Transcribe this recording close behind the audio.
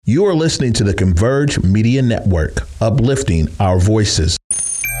You are listening to the Converge Media Network, uplifting our voices.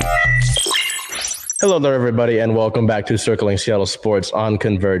 Hello there, everybody, and welcome back to Circling Seattle Sports on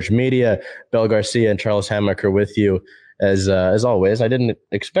Converge Media. Bel Garcia and Charles Hammaker with you. As always, I didn't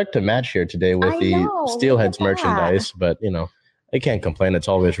expect to match here today with the Steelheads merchandise, but, I can't complain. It's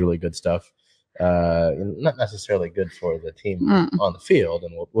always really good stuff. Not necessarily good for the team on the field,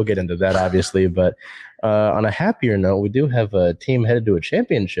 and we'll get into that, obviously. But on a happier note, we do have a team headed to a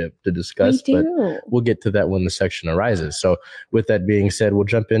championship to discuss, but we'll get to that when the section arises. So with that being said, we'll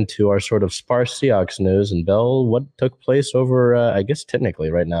jump into our sort of sparse Seahawks news. And Bel, what took place over, I guess technically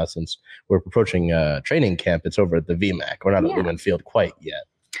right now, since we're approaching training camp, it's over at the VMAC. We're not at Lumen Field quite yet.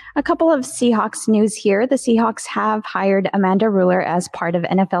 A couple of Seahawks news here. The Seahawks have hired Amanda Ruller as part of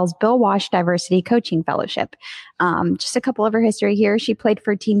NFL's Bill Walsh Diversity Coaching Fellowship. Just a couple of her history here. She played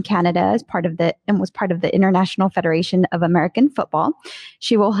for Team Canada as was part of the International Federation of American Football.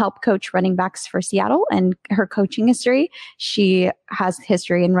 She will help coach running backs for Seattle, and her coaching history. She has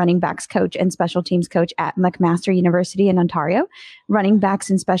history in running backs coach and special teams coach at McMaster University in Ontario, running backs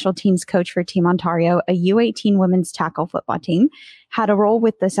and special teams coach for Team Ontario, a U18 women's tackle football team, had a role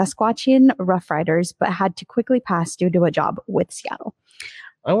with the Saskatchewan Roughriders, but had to quickly pass due to a job with Seattle.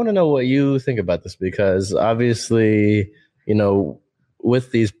 I want to know what you think about this, because obviously,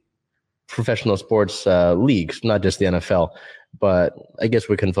 with these professional sports leagues, not just the NFL, but I guess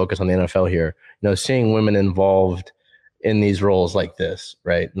we can focus on the NFL here, seeing women involved in these roles like this,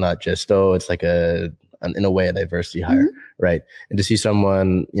 right? Not just, it's like in a way, a diversity hire, right? And to see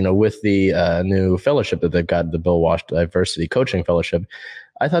someone, with the new fellowship that they've got, the Bill Walsh Diversity Coaching Fellowship,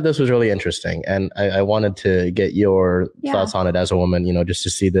 I thought this was really interesting. And I wanted to get your thoughts on it as a woman, just to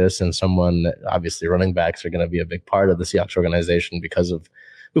see this, and someone that obviously running backs are going to be a big part of the Seahawks organization because of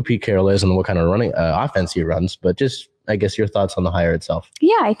who Pete Carroll is and what kind of running offense he runs. But just, I guess, your thoughts on the hire itself.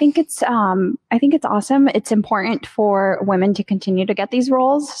 Yeah, I think it's awesome. It's important for women to continue to get these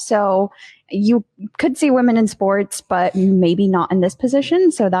roles. So you could see women in sports, but maybe not in this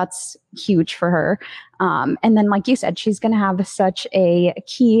position. So that's huge for her. And then, like you said, she's going to have such a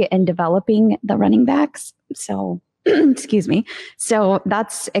key in developing the running backs. So, excuse me. So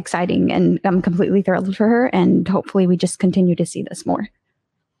that's exciting, and I'm completely thrilled for her. And hopefully we just continue to see this more.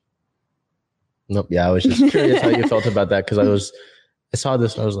 Nope. Yeah, I was just curious how you felt about that, because I saw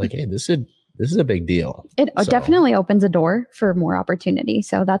this and I was like, hey, this is a big deal. It definitely opens a door for more opportunity.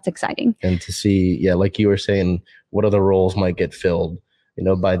 So that's exciting. And to see, like you were saying, what other roles might get filled,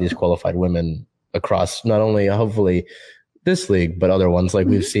 by these qualified women across not only hopefully this league, but other ones like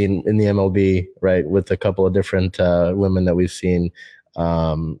we've seen in the MLB, right? With a couple of different women that we've seen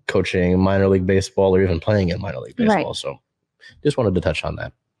coaching minor league baseball or even playing in minor league baseball. Right. So just wanted to touch on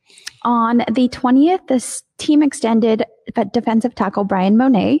that. On the 20th, this team extended defensive tackle Brian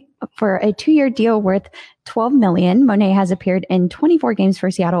Monet for a 2-year deal worth $12 million. Monet has appeared in 24 games for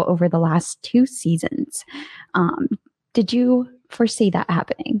Seattle over the last 2 seasons. Did you foresee that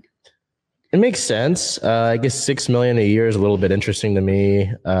happening? It makes sense. I guess $6 million a year is a little bit interesting to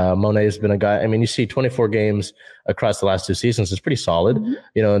me. Monet has been a guy. I mean, you see 24 games across the last 2 seasons is pretty solid,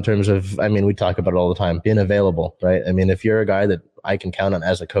 in terms of, we talk about it all the time, being available, right? I mean, if you're a guy that I can count on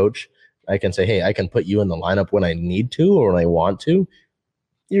as a coach, I can say, hey, I can put you in the lineup when I need to or when I want to.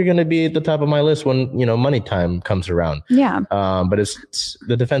 You're going to be at the top of my list when, money time comes around. Yeah. But it's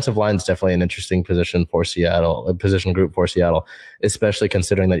the defensive line is definitely an interesting position for Seattle, a position group for Seattle, especially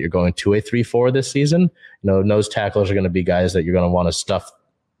considering that you're going to a 3-4 this season. Nose tacklers are going to be guys that you're going to want to stuff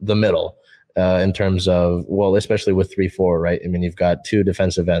the middle in terms of, especially with 3-4, right? I mean, you've got 2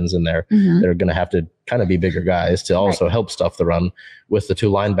 defensive ends in there that are going to have to kind of be bigger guys to also help stuff the run, with the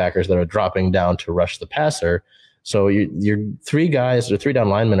 2 linebackers that are dropping down to rush the passer. So your 3 guys or 3 down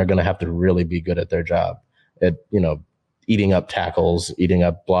linemen are going to have to really be good at their job at, eating up tackles, eating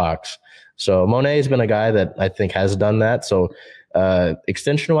up blocks. So Monet has been a guy that I think has done that. So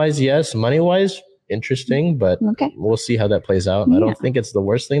extension wise, yes. Money wise, interesting, but we'll see how that plays out. Yeah. I don't think it's the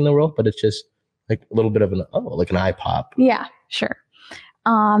worst thing in the world, but it's just like a little bit of an eye pop. Yeah, sure.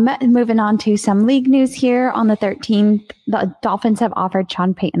 Moving on to some league news here. On the 13th, the Dolphins have offered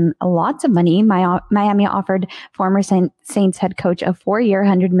Sean Payton lots of money. Miami offered former Saints head coach a 4-year,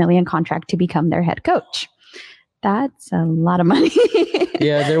 $100 million contract to become their head coach. That's a lot of money.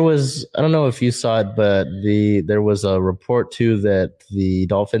 Yeah, there was, I don't know if you saw it, but there was a report too that the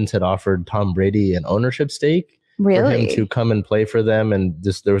Dolphins had offered Tom Brady an ownership stake for him to come and play for them. And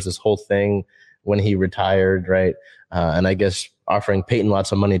there was this whole thing when he retired, right? And I guess offering Peyton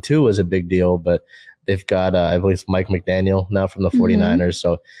lots of money too was a big deal, but they've got, I believe, Mike McDaniel now from the 49ers.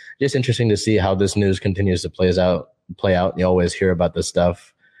 So just interesting to see how this news continues to play out. You always hear about this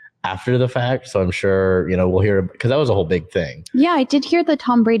stuff after the fact. So I'm sure, we'll hear, because that was a whole big thing. Yeah, I did hear the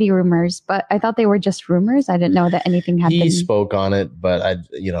Tom Brady rumors, but I thought they were just rumors. I didn't know that anything had been. He spoke on it, but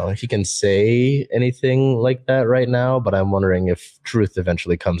he can say anything like that right now, but I'm wondering if truth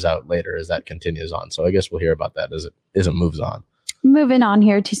eventually comes out later as that continues on. So I guess we'll hear about that as it moves on. Moving on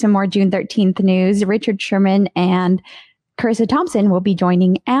here to some more June 13th news. Richard Sherman and Carissa Thompson will be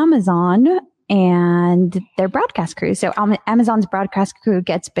joining Amazon and their broadcast crew. So Amazon's broadcast crew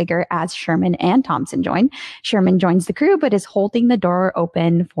gets bigger as Sherman and Thompson join. Sherman joins the crew, but is holding the door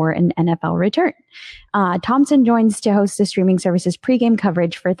open for an NFL return. Thompson joins to host the streaming service's pregame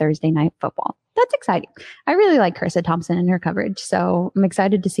coverage for Thursday Night Football. That's exciting. I really like Carissa Thompson and her coverage, so I'm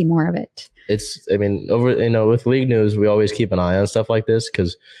excited to see more of it. With league news, we always keep an eye on stuff like this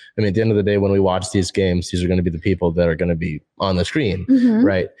because, at the end of the day, when we watch these games, these are going to be the people that are going to be on the screen,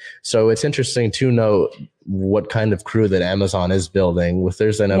 right? So it's interesting to know what kind of crew that Amazon is building with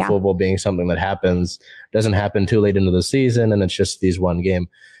Thursday Night Football being something that doesn't happen too late into the season, and it's just these one game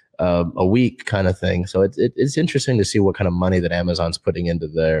a week kind of thing. So it's interesting to see what kind of money that Amazon's putting into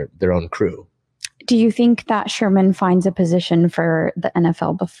their own crew. Do you think that Sherman finds a position for the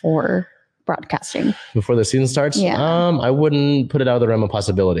NFL before broadcasting? Before the season starts? Yeah. I wouldn't put it out of the realm of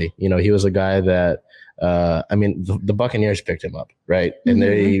possibility. He was a guy that, the Buccaneers picked him up, right? And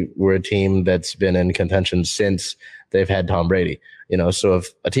they were a team that's been in contention since they've had Tom Brady. So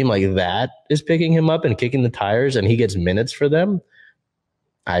if a team like that is picking him up and kicking the tires and he gets minutes for them,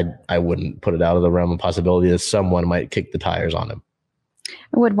 I wouldn't put it out of the realm of possibility that someone might kick the tires on him.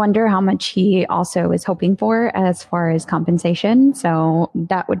 I would wonder how much he also is hoping for as far as compensation. So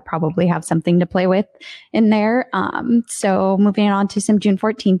that would probably have something to play with in there. So moving on to some June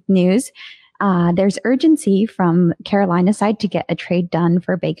 14th news. There's urgency from Carolina side to get a trade done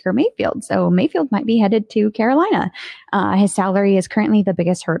for Baker Mayfield. So Mayfield might be headed to Carolina. His salary is currently the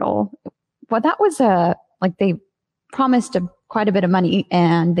biggest hurdle. Well, that was they promised quite a bit of money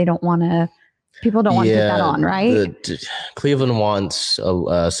and they don't want to. People don't want to take that on, right? Cleveland wants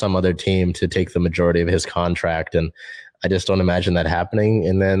some other team to take the majority of his contract, and I just don't imagine that happening.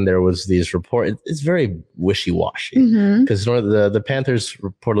 And then there was these reports. It's very wishy-washy because the Panthers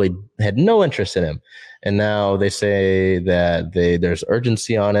reportedly had no interest in him, and now they say that there's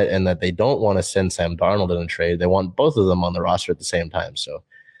urgency on it and that they don't want to send Sam Darnold in a trade. They want both of them on the roster at the same time. So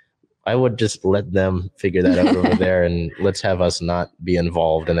I would just let them figure that out over there, and let's have us not be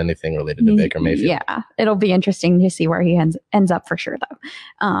involved in anything related to Baker Mayfield. Yeah, it'll be interesting to see where he ends up for sure, though.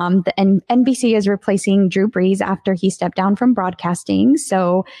 The NBC is replacing Drew Brees after he stepped down from broadcasting.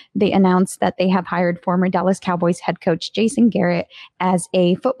 So they announced that they have hired former Dallas Cowboys head coach Jason Garrett as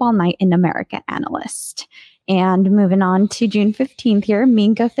a Football Night in America analyst. And moving on to June 15th here,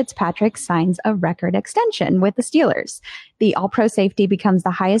 Minkah Fitzpatrick signs a record extension with the Steelers. The All-Pro safety becomes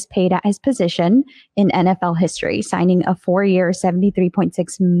the highest paid at his position in NFL history, signing a 4-year,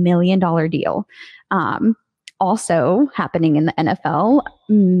 $73.6 million deal. Also happening in the NFL,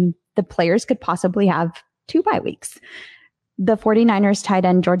 the players could possibly have 2 bye weeks. The 49ers tight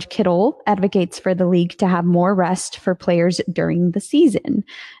end George Kittle advocates for the league to have more rest for players during the season.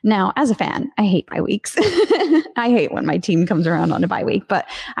 Now, as a fan, I hate bye weeks. I hate when my team comes around on a bye week, but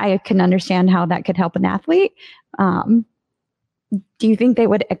I can understand how that could help an athlete. Do you think they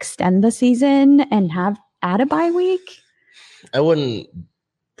would extend the season and add a bye week? I wouldn't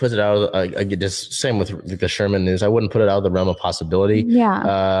put it out. I just same with the Sherman news. I wouldn't put it out of the realm of possibility.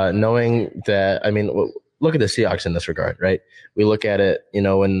 Yeah. Knowing that, look at the Seahawks in this regard, right? We look at it,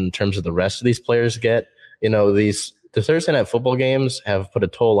 in terms of the rest of these players get, the Thursday Night Football games have put a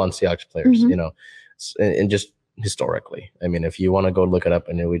toll on Seahawks players, and just historically. If you want to go look it up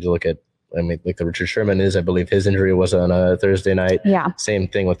and we look at, like the Richard Sherman is, I believe his injury was on a Thursday night. Yeah. Same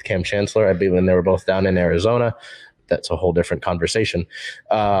thing with Cam Chancellor. I believe when they were both down in Arizona. That's a whole different conversation.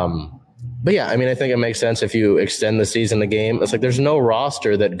 But yeah, I think it makes sense if you extend the season, the game. It's like there's no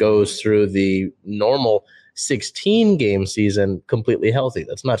roster that goes through the normal 16-game season completely healthy.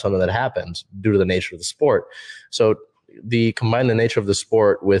 That's not something that happens due to the nature of the sport. So combine the nature of the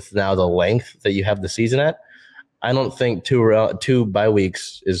sport with now the length that you have the season at, I don't think two bye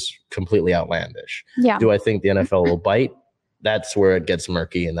weeks is completely outlandish. Yeah. Do I think the NFL will bite? That's where it gets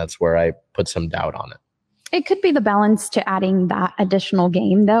murky, and that's where I put some doubt on it. It could be the balance to adding that additional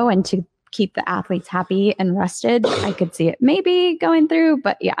game, though, and to keep the athletes happy and rested. I could see it maybe going through,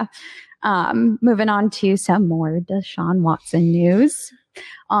 but yeah. Moving on to some more Deshaun Watson news.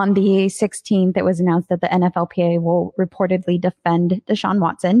 On the 16th, it was announced that the NFLPA will reportedly defend Deshaun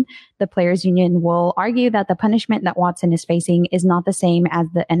Watson. The players' union will argue that the punishment that Watson is facing is not the same as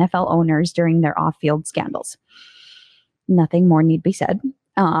the NFL owners during their off-field scandals. Nothing more need be said.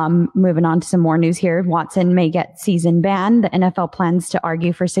 Moving on to some more news here. Watson may get season ban. The NFL plans to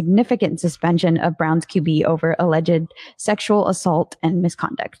argue for significant suspension of Browns QB over alleged sexual assault and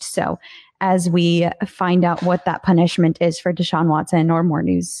misconduct. So as we find out what that punishment is for Deshaun Watson or more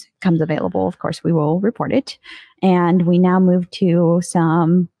news comes available, of course, we will report it. And we now move to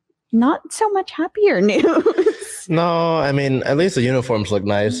some not so much happier news. No, I mean, at least the uniforms look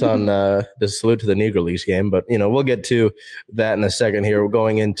nice on the Salute to the Negro Leagues game. But, we'll get to that in a second here. We're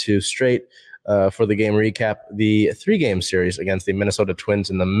going into straight for the game recap. The 3-game series against the Minnesota Twins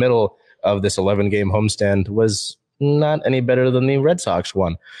in the middle of this 11-game homestand was not any better than the Red Sox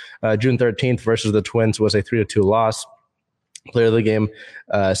one. June 13th versus the Twins was a 3-2 loss. Player of the game,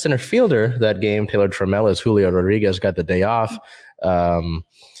 center fielder that game, Taylor Trammell, Julio Rodriguez, got the day off.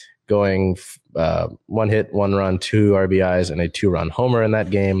 Going 1 hit, 1 run, 2 RBIs, and a 2-run homer in that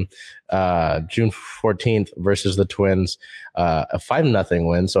game. June 14th versus the Twins, a 5-0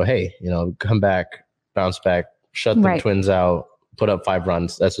 win. So, hey, come back, bounce back, shut the Twins out, put up 5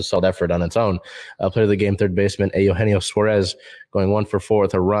 runs. That's a solid effort on its own. Player of the game, third baseman, Eugenio Suarez, going 1 for 4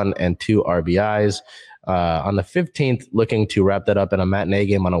 with a run and 2 RBIs. On the 15th, looking to wrap that up in a matinee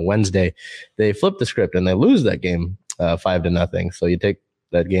game on a Wednesday, they flip the script and they lose that game 5-0. So you take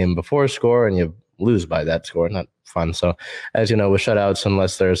that game before score and you lose by that score. Not fun. So as you know, with shutouts,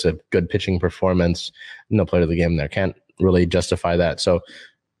 unless there's a good pitching performance, no player of the game there can't really justify that. So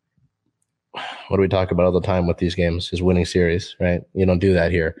what do we talk about all the time with these games is winning series, right? You don't do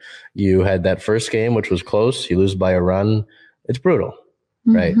that here. You had that first game, which was close. You lose by a run. It's brutal,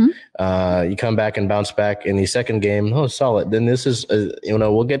 right? You come back and bounce back in the second game. Oh, solid. Then this is,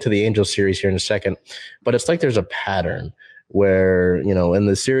 we'll get to the Angels series here in a second, but it's like there's a pattern where, in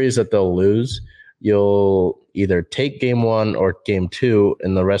the series that they'll lose, you'll either take game 1 or game 2,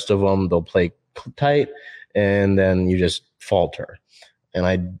 and the rest of them, they'll play tight, and then you just falter.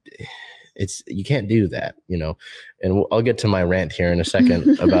 And you can't do that, and I'll get to my rant here in a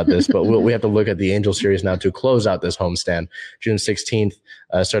second about this, but we have to look at the Angels series now to close out this homestand. June 16th,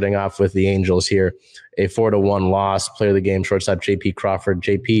 starting off with the Angels here, a 4-1 loss. Player of the game, shortstop JP Crawford.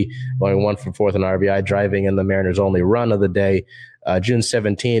 JP going 1 for 4 with an RBI, driving in the Mariners' only run of the day. June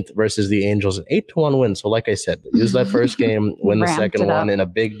 17th versus the Angels, an 8-1 win. So like I said, use that first game, win the second one in a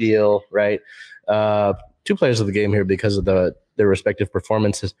big deal, right? 2 players of the game here because of their respective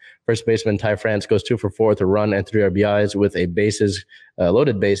performances. First baseman Ty France goes 2 for 4 with a run and 3 RBIs with a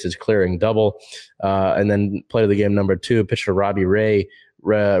loaded bases clearing double. And then player of the game number 2, pitcher Robbie Ray.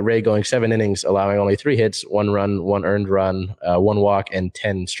 Ray going 7 innings, allowing only 3 hits, 1 run, 1 earned run, 1 walk, and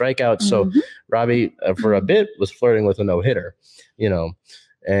 10 strikeouts. So Robbie, for a bit, was flirting with a no-hitter,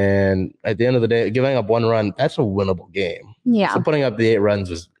 and at the end of the day, giving up 1 run, that's a winnable game. Yeah. So putting up the 8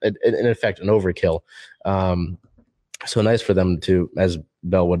 runs was, in effect, an overkill. So nice for them to, as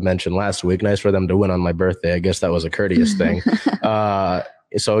Bell would mention last week, nice for them to win on my birthday. I guess that was a courteous thing.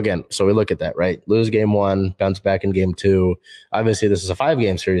 So we look at that, right? Lose game 1, bounce back in game 2. Obviously, this is a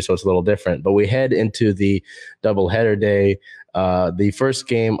 5-game series, so it's a little different. But we head into the doubleheader day. The first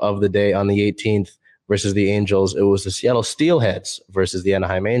game of the day on the 18th versus the Angels, it was the Seattle Steelheads versus the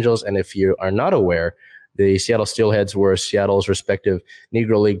Anaheim Angels. And if you are not aware, the Seattle Steelheads were Seattle's respective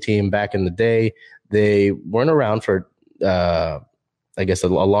Negro League team back in the day. They weren't around for, I guess, a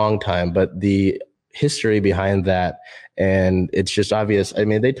long time, but the history behind that, and it's just obvious. I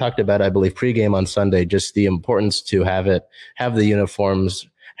mean, they talked about, I believe, pregame on Sunday, just the importance to have the uniforms,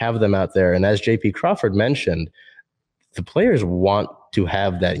 have them out there. And as JP Crawford mentioned, the players want to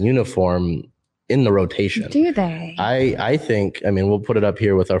have that uniform in the rotation. Do they? I think, we'll put it up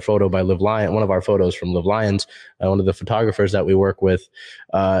here with our photo by Liv Lion, one of our photos from Liv Lions, one of the photographers that we work with.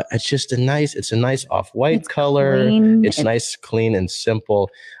 It's just a nice off-white color. Clean. It's nice, clean, and simple.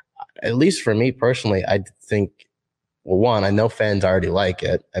 At least for me personally, I think, well, one, I know fans already like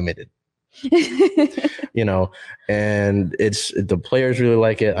it. I mean, and the players really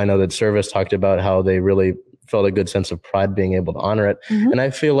like it. I know that Service talked about how they really felt a good sense of pride being able to honor it. And I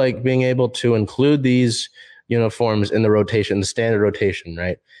feel like being able to include these uniforms in the rotation, the standard rotation,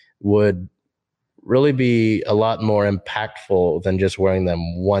 right, would really be a lot more impactful than just wearing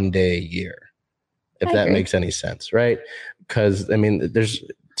them one day a year, if that makes any sense, right? Because, there's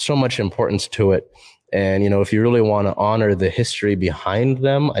so much importance to it. And, if you really want to honor the history behind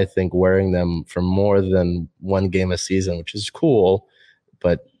them, I think wearing them for more than one game a season, which is cool,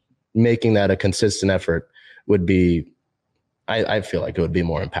 but making that a consistent effort would be, I feel like it would be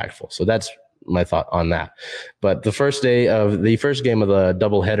more impactful. So that's my thought on that. But the first game of the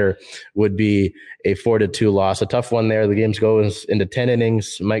doubleheader would be a 4-2 loss, a tough one there. The game goes into 10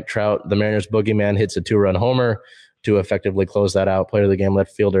 innings. Mike Trout, the Mariners boogeyman, hits a 2-run homer. to effectively close that out. Player of the game,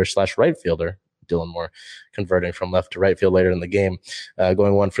 left fielder / right fielder, Dylan Moore, converting from left to right field later in the game,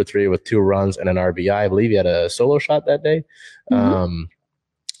 going 1 for 3 with 2 runs and an RBI. I believe he had a solo shot that day.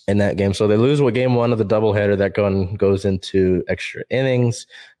 In that game. So they lose game 1 of the doubleheader that goes into extra innings.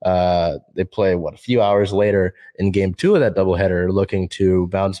 They play a few hours later in game 2 of that doubleheader, looking to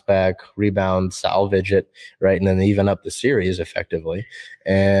bounce back, rebound, salvage it, right? And then even up the series effectively.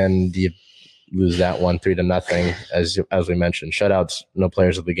 And you lose that one 3-0, as we mentioned. Shutouts, no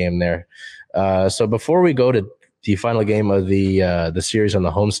players of the game there. So before we go to the final game of the series on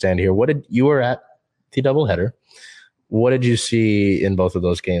the homestand here, you were at the doubleheader. What did you see in both of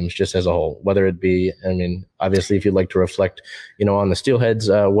those games, just as a whole? Whether it be, obviously, if you'd like to reflect, on the Steelheads,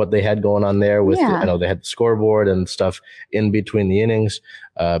 what they had going on there with, I know they had the scoreboard and stuff in between the innings,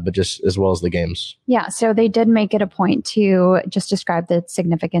 but just as well as the games. Yeah, so they did make it a point to just describe the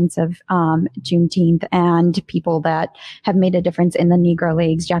significance of Juneteenth and people that have made a difference in the Negro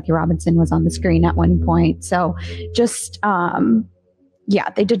Leagues. Jackie Robinson was on the screen at one point. So just,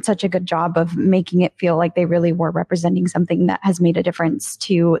 they did such a good job of making it feel like they really were representing something that has made a difference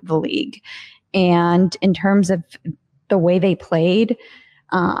to the league. And in terms of the way they played,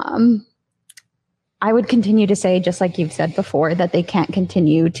 I would continue to say, just like you've said before, that they can't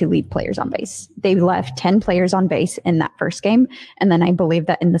continue to leave players on base. They left 10 players on base in that first game. And then I believe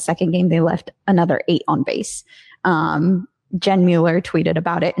that in the second game, they left another 8 on base. Jen Mueller tweeted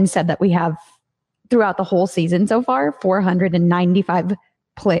about it and said that we have, throughout the whole season so far, 495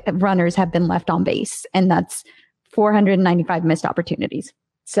 runners have been left on base, and that's 495 missed opportunities.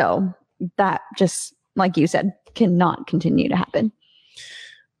 So that, just like you said, cannot continue to happen.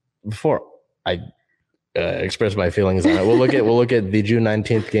 Before I express my feelings on it, we'll look at the June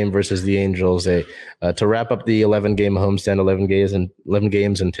 19th game versus the Angels. To wrap up the 11-game homestand, 11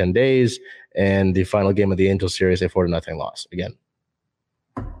 games in 10 days, and the final game of the Angels series, a 4-0 loss again.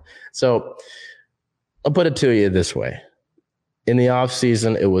 So I'll put it to you this way. In the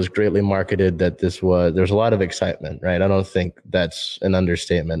offseason, it was greatly marketed that there's a lot of excitement, right? I don't think that's an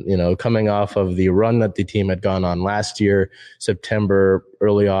understatement. Coming off of the run that the team had gone on last year, September,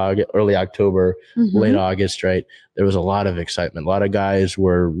 early October, late August, right? There was a lot of excitement. A lot of guys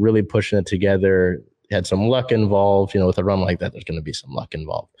were really pushing it together, had some luck involved. With a run like that, there's going to be some luck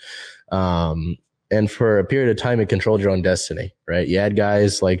involved. And for a period of time, you controlled your own destiny, right? You had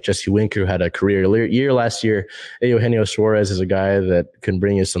guys like Jesse Winker, who had a career year last year. Eugenio Suarez is a guy that can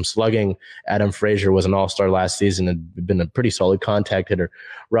bring you some slugging. Adam Frazier was an all-star last season and been a pretty solid contact hitter.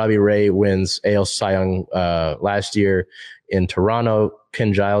 Robbie Ray wins AL Cy Young last year in Toronto.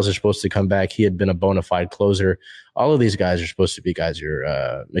 Ken Giles is supposed to come back. He had been a bona fide closer. All of these guys are supposed to be guys you're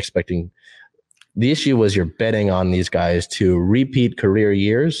expecting. The issue was you're betting on these guys to repeat career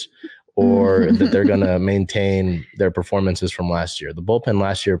years, or that they're going to maintain their performances from last year. The bullpen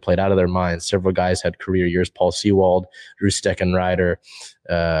last year played out of their minds. Several guys had career years: Paul Sewald, Drew Steckenrider,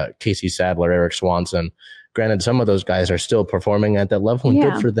 Casey Sadler, Eric Swanson. Granted, some of those guys are still performing at that level, and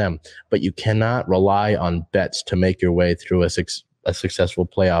good for them. But you cannot rely on bets to make your way through a successful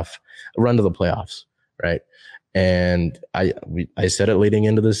run to the playoffs, right? And I said it leading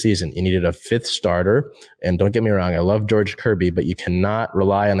into the season. You needed a 5th starter. And don't get me wrong, I love George Kirby, but you cannot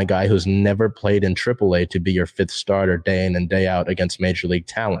rely on a guy who's never played in AAA to be your 5th starter day in and day out against major league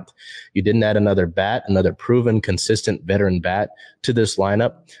talent. You didn't add another proven, consistent veteran bat to this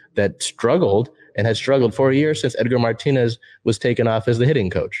lineup that struggled and had struggled for a year since Edgar Martinez was taken off as the hitting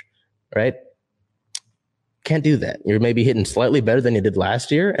coach, right? Can't do that. You're maybe hitting slightly better than you did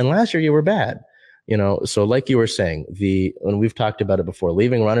last year, and last year you were bad. So like you were saying, when we've talked about it before,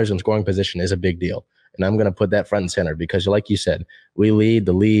 leaving runners in scoring position is a big deal. And I'm going to put that front and center because, like you said, we lead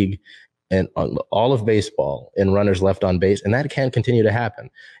the league and all of baseball in runners left on base, and that can't continue to happen.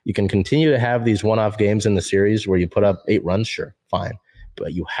 You can continue to have these one-off games in the series where you put up 8 runs, sure, fine.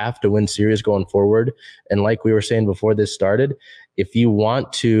 But you have to win series going forward. And like we were saying before this started, if you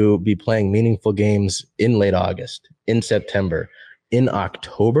want to be playing meaningful games in late August, in September, in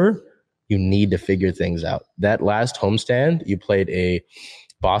October, you need to figure things out. That last homestand, you played a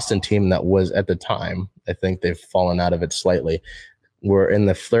Boston team that was, at the time, I think they've fallen out of it slightly, were in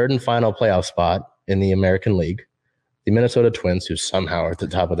the 3rd and final playoff spot in the American League. The Minnesota Twins, who somehow are at the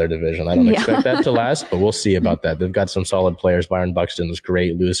top of their division. I don't expect that to last, but we'll see about that. They've got some solid players. Byron Buxton was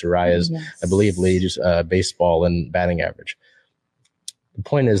great. Luis Arias, I believe, leads baseball and batting average. The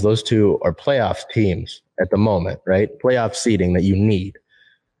point is, those two are playoff teams at the moment, right? Playoff seeding that you need.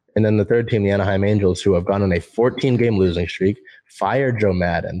 And then the third team, the Anaheim Angels, who have gone on a 14-game losing streak, fired Joe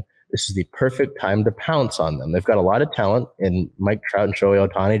Maddon. This is the perfect time to pounce on them. They've got a lot of talent in Mike Trout and Shohei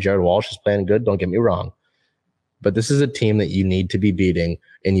Ohtani. Jared Walsh is playing good, don't get me wrong. But this is a team that you need to be beating,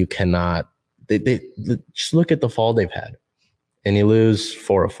 and you cannot. They just look at the fall they've had, and you lose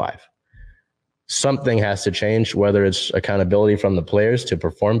 4 of 5. Something has to change, whether it's accountability from the players to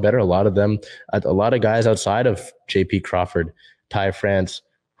perform better. A lot of guys outside of JP Crawford, Ty France,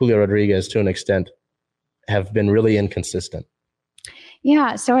 Julio Rodriguez to an extent have been really inconsistent.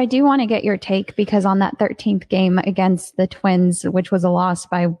 Yeah, so I do want to get your take, because on that 13th game against the Twins, which was a loss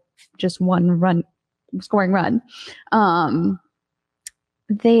by just one scoring run, that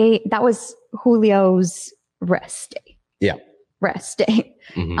was Julio's rest day. Yeah. Rest day.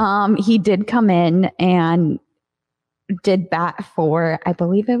 Mm-hmm. He did come in and did bat for, I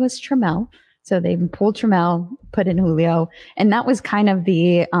believe it was Trammell. So they pulled Trammell, put in Julio, and that was kind of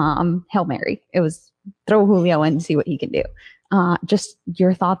the Hail Mary. It was throw Julio in and see what he can do. Just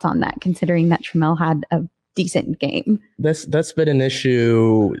your thoughts on that, considering that Trammell had a decent game. That's been an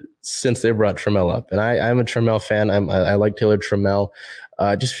issue since they brought Trammell up, and I'm a Trammell fan. I like Taylor Trammell.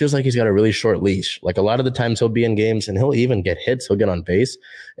 It just feels like he's got a really short leash. Like a lot of the times he'll be in games and he'll even get hits. He'll get on base,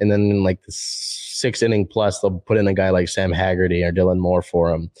 and then in like the 6th inning plus, they'll put in a guy like Sam Haggerty or Dylan Moore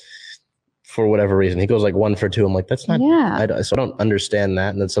for him. For whatever reason, he goes like 1 for 2. I'm like, that's not. Yeah. So I don't understand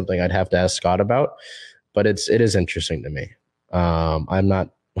that, and that's something I'd have to ask Scott about. But it is interesting to me. I'm not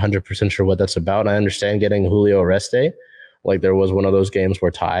 100% sure what that's about. I understand getting Julio a rest day, like there was one of those games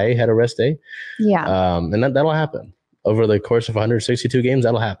where Ty had a rest day. Yeah. And that'll happen over the course of 162 games.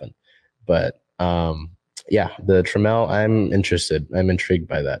 That'll happen. But yeah, the Trammell, I'm interested. I'm intrigued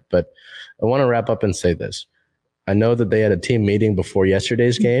by that. But I want to wrap up and say this. I know that they had a team meeting before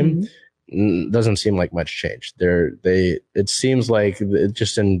yesterday's game. Doesn't seem like much changed. It seems like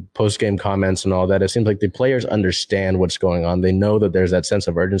just in post-game comments and all that, it seems like the players understand what's going on. They know that there's that sense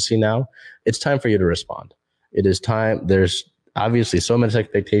of urgency now. It's time for you to respond. It is time. There's obviously so much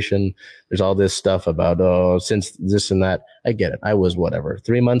expectation. There's all this stuff about, since this and that. I get it. I was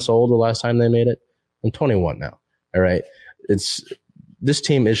 3 months old the last time they made it. I'm 21 now. All right. This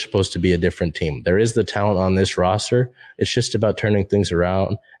team is supposed to be a different team. There is the talent on this roster. It's just about turning things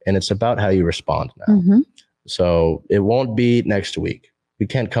around, and it's about how you respond now. Mm-hmm. So it won't be next week. We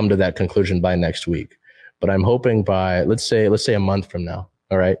can't come to that conclusion by next week, but I'm hoping by, let's say a month from now.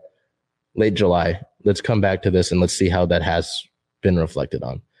 All right. Late July, let's come back to this and let's see how that has been reflected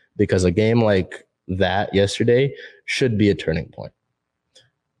on, because a game like that yesterday should be a turning point.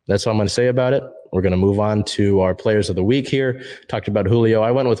 That's all I'm going to say about it. We're going to move on to our players of the week here. Talked about Julio.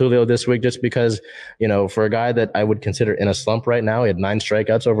 I went with Julio this week just because, for a guy that I would consider in a slump right now, he had 9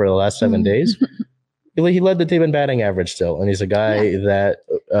 strikeouts over the last 7 days. He led the team in batting average still. And he's a guy that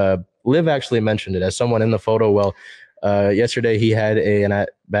Liv actually mentioned it as someone in the photo. Well, yesterday he had an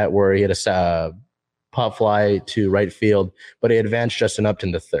at-bat where he had a pop fly to right field, but he advanced Justin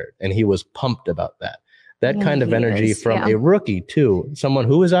Upton to third, and he was pumped about that. That kind of energy from a rookie too, someone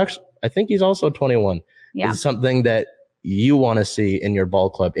who is actually, I think he's also 21. Yeah. Is something that you want to see in your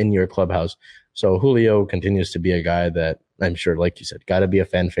ball club, in your clubhouse. So Julio continues to be a guy that I'm sure, like you said, got to be a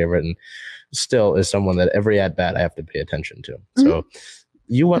fan favorite, and still is someone that every at bat I have to pay attention to. Mm-hmm. So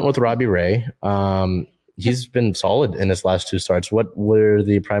you went with Robbie Ray. He's been solid in his last 2 starts. What were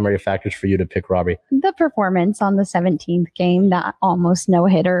the primary factors for you to pick Robbie? The performance on the 17th game, that almost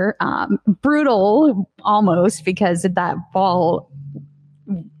no-hitter. Brutal almost, because that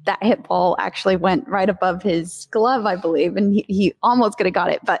hit ball actually went right above his glove, I believe, and he almost could have got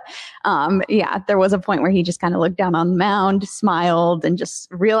it. But there was a point where he just kind of looked down on the mound, smiled, and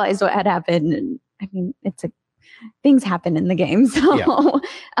just realized what had happened. And I mean, things happen in the game. So,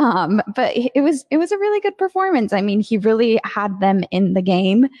 but it was a really good performance. I mean, he really had them in the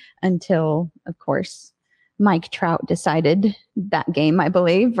game until, of course, Mike Trout decided that game, I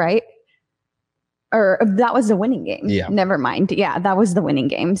believe, right? Or that was the winning game. Yeah. Never mind. Yeah, that was the winning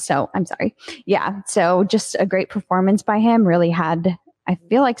game. So I'm sorry. Yeah. So just a great performance by him. Really had, I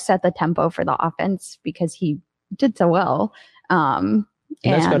feel like, set the tempo for the offense because he did so well. And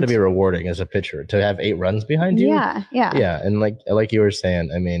that's got to be rewarding as a pitcher to have 8 runs behind you. Yeah. And like you were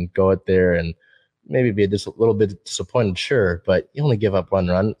saying, I mean, go out there and maybe be just a little bit disappointed, sure, but you only give up 1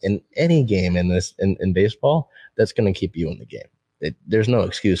 run in any game in baseball. That's going to keep you in the game. There's no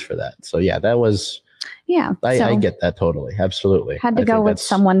excuse for that. So yeah, that was. Yeah, I get that totally, absolutely. Had to go with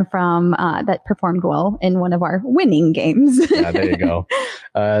someone from that performed well in one of our winning games. Yeah, there you go.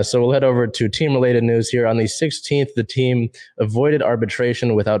 So we'll head over to team-related news here. On the 16th, the team avoided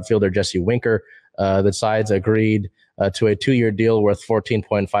arbitration with outfielder Jesse Winker. The sides agreed to a 2-year deal worth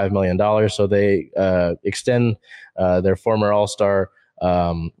 $14.5 million. So they extend their former All-Star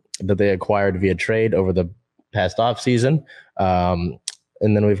that they acquired via trade over the past offseason.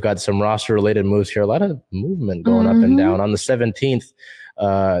 And then we've got some roster-related moves here. A lot of movement going up and down. On the 17th,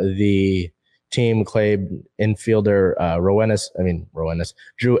 the team claimed infielder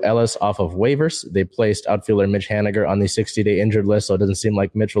Drew Ellis off of waivers. They placed outfielder Mitch Haniger on the 60-day injured list, so it doesn't seem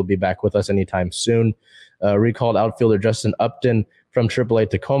like Mitch will be back with us anytime soon. Recalled outfielder Justin Upton from AAA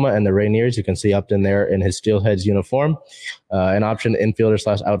Tacoma and the Rainiers. You can see Upton there in his Steelheads uniform. An option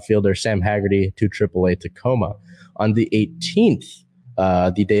infielder/outfielder Sam Haggerty to AAA Tacoma. On the 18th,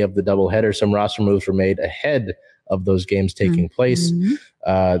 the day of the doubleheader, some roster moves were made ahead of those games taking place.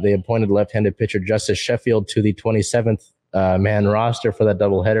 They appointed left-handed pitcher Justice Sheffield to the 27th man roster for that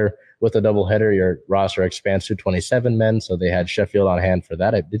doubleheader. With a doubleheader, your roster expands to 27 men, so they had Sheffield on hand for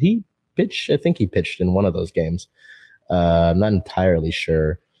that. Did he pitch? I think he pitched in one of those games. I'm not entirely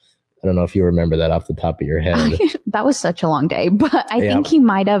sure. I don't know if you remember that off the top of your head. That was such a long day, but I think he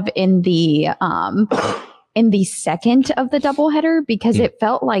might have in the second of the doubleheader, because it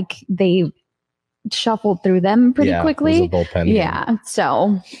felt like they shuffled through them pretty quickly. It was a bullpen game.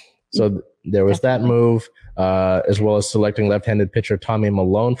 So there was that move, as well as selecting left-handed pitcher Tommy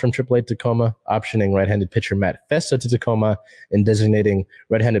Malone from AAA Tacoma, optioning right-handed pitcher Matt Festa to Tacoma, and designating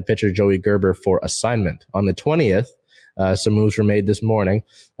right-handed pitcher Joey Gerber for assignment. On the 20th, some moves were made this morning.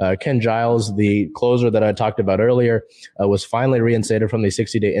 Ken Giles, the closer that I talked about earlier, was finally reinstated from the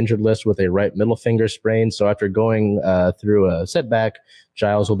 60-day injured list with a right middle finger sprain. So after going through a setback,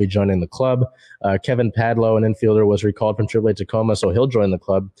 Giles will be joining the club. Kevin Padlow, an infielder, was recalled from AAA Tacoma, so he'll join the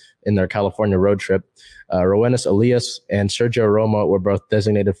club in their California road trip. Roenis Elias and Sergio Romo were both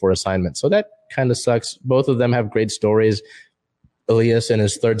designated for assignment. So that kind of sucks. Both of them have great stories. Elias in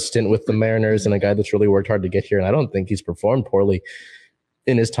his third stint with the Mariners, and a guy that's really worked hard to get here. And I don't think he's performed poorly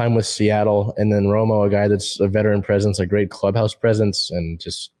in his time with Seattle. And then Romo, a guy that's a veteran presence, a great clubhouse presence, and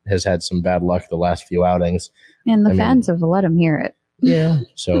just has had some bad luck the last few outings. And the fans have let him hear it. Yeah.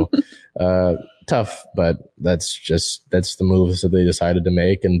 So tough, but that's the moves that they decided to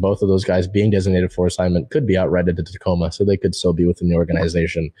make. And both of those guys being designated for assignment could be outrighted to Tacoma, so they could still be within the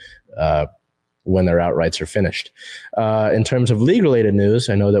organization when their outrights are finished. In terms of league-related news,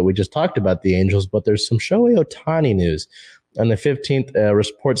 I know that we just talked about the Angels, but there's some Shohei Ohtani news. On the 15th, a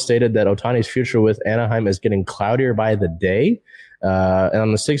report stated that Ohtani's future with Anaheim is getting cloudier by the day. And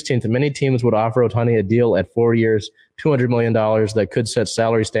on the 16th, many teams would offer Ohtani a deal at 4 years, $200 million that could set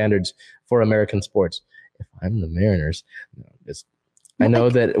salary standards for American sports. If I'm the Mariners, I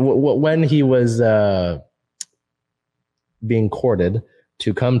know that when he was being courted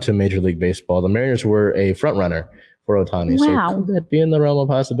to come to Major League Baseball, the Mariners were a front runner for Ohtani. Wow. So could that be in the realm of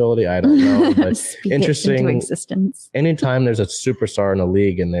possibility? I don't know. But interesting. Into existence. Anytime there's a superstar in a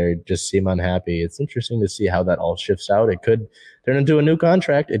league and they just seem unhappy, it's interesting to see how that all shifts out. It could turn into a new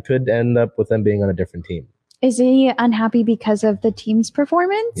contract. It could end up with them being on a different team. Is he unhappy because of the team's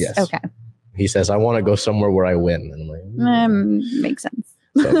performance? Yes. Okay. He says, I want to go somewhere where I win. And I'm like, makes sense.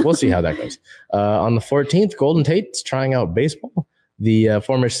 So we'll see how that goes. On the 14th, Golden Tate's trying out baseball. The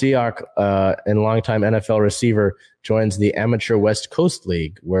former Seahawk and longtime NFL receiver joins the Amateur West Coast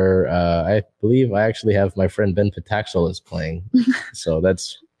League, where I believe I actually have my friend Ben Pataxel is playing. So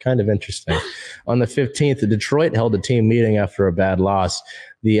that's kind of interesting. On the 15th, Detroit held a team meeting after a bad loss.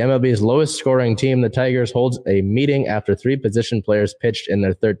 The MLB's lowest scoring team, the Tigers, holds a meeting after 3 position players pitched in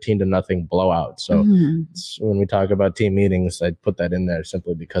their 13-0 blowout. So when we talk about team meetings, I put that in there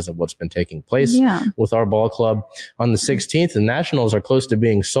simply because of what's been taking place with our ball club. On the 16th, the Nationals are close to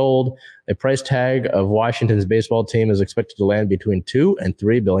being sold. A price tag of Washington's baseball team is expected to land between $2 and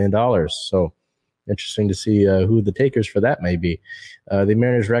 $3 billion. So interesting to see who the takers for that may be. The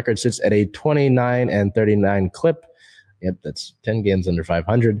Mariners' record sits at a 29-39 clip. Yep, that's 10 games under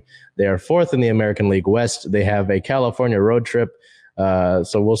 500. They are 4th in the American League West. They have a California road trip.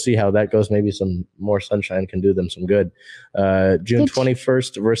 So we'll see how that goes. Maybe some more sunshine can do them some good. June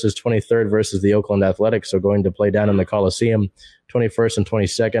 21st versus 23rd versus the Oakland Athletics are going to play down in the Coliseum. 21st and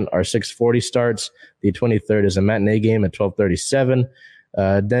 22nd are 6:40 starts. The 23rd is a matinee game at 12:37.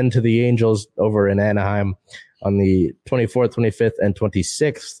 Then to the Angels over in Anaheim on the 24th, 25th, and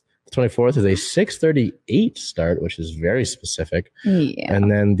 26th. 24th is a 6:38 start, which is very specific. Yeah.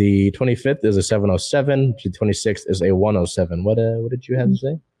 And then the 25th is a 7:07. The 26th is a 1:07. What did you have to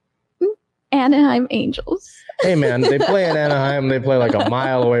say? Anaheim Angels. Hey, man, they play in Anaheim. They play like a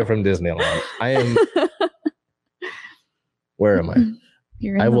mile away from Disneyland. Where am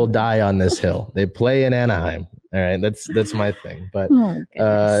I? I will die on this hill. They play in Anaheim. All right, that's my thing. But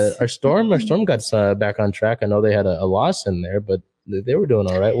our Storm got back on track. I know they had a loss in there, but they were doing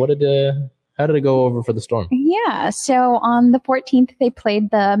all right. How did it go over for the Storm? Yeah. So on the 14th, they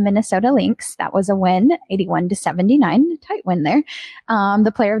played the Minnesota Lynx. That was a win, 81-79, tight win there.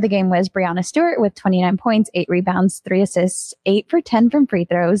 The player of the game was Brianna Stewart with 29 points, 8 rebounds, 3 assists, 8 for 10 from free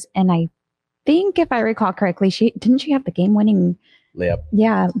throws. And I think if I recall correctly, she have the game-winning layup.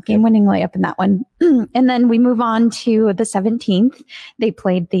 Yeah, game-winning layup in that one. And then we move on to the 17th. They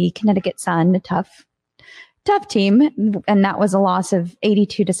played the Connecticut Sun, a tough team, and that was a loss of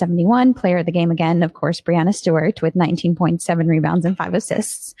 82-71. Player of the game again, of course, Brianna Stewart with 19.7 rebounds and 5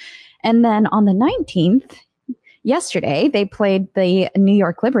 assists. And then on the 19th, yesterday, they played the New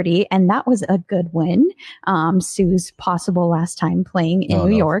York Liberty, and that was a good win. Sue's possible last time playing in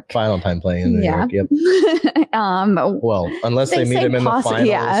New York. Final time playing in New York, yep. Well, unless they meet him in the finals.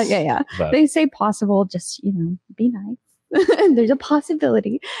 Yeah. But they say possible, just, be nice. There's a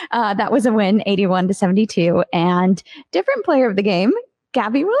possibility. That was a win, 81-72. And different player of the game,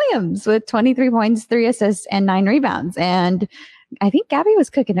 Gabby Williams with 23 points, 3 assists, and 9 rebounds. And I think Gabby was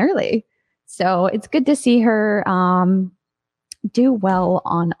cooking early. So it's good to see her do well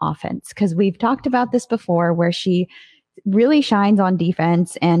on offense, because we've talked about this before where she really shines on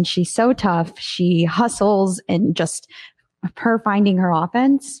defense and she's so tough. She hustles, and just her finding her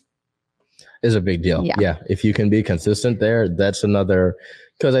offense is a big deal. Yeah. If you can be consistent there, that's another,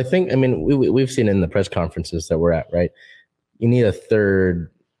 because we've seen in the press conferences that we're at, right? You need a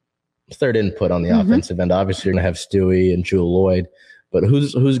third input on the offensive end. Obviously, you're going to have Stewie and Jewel Lloyd, but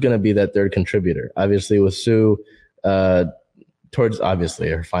who's going to be that third contributor? Obviously, with Sue, towards obviously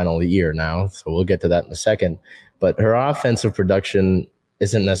her final year now, so we'll get to that in a second. But her offensive production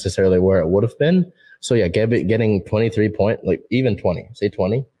isn't necessarily where it would have been. So yeah, getting 23 even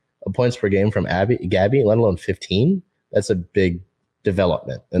 20 points per game from Gabby, let alone 15, that's a big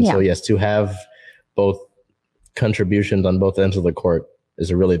development. And so yes, to have both contributions on both ends of the court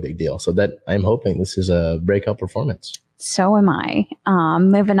is a really big deal. So that I'm hoping this is a breakout performance. So am I.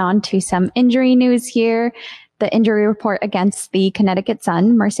 Moving on to some injury news here. The injury report against the Connecticut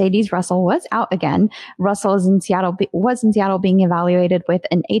Sun, Mercedes Russell was out again. Russell was in Seattle being evaluated with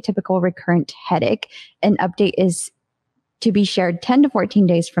an atypical recurrent headache. An update is to be shared 10 to 14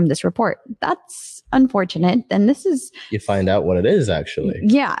 days from this report. That's unfortunate. And this is... You find out what it is, actually.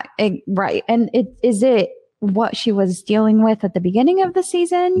 Yeah, right. And is it what she was dealing with at the beginning of the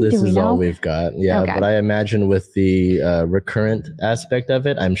season? This is all we've got. Yeah, okay. But I imagine with the recurrent aspect of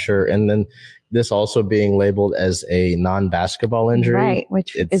it, I'm sure. And then this also being labeled as a non-basketball injury. Right,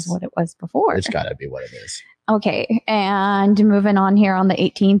 which is what it was before. It's got to be what it is. Okay, and moving on here on the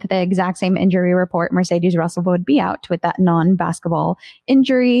 18th, the exact same injury report, Mercedes Russell would be out with that non-basketball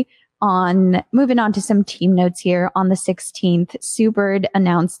injury. Moving on to some team notes here, on the 16th, Sue Bird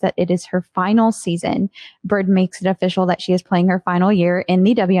announced that it is her final season. Bird makes it official that she is playing her final year in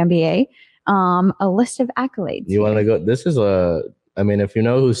the WNBA. A list of accolades. You want to go? This is if you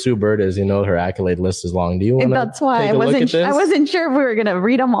know who Sue Bird is, you know her accolade list is long. Do you want to? That's why I wasn't sure if we were going to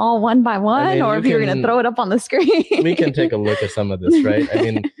read them all one by one, or if you were going to throw it up on the screen. We can take a look at some of this, right?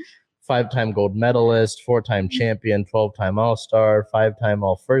 5-time gold medalist, 4-time champion, 12-time All-Star, 5-time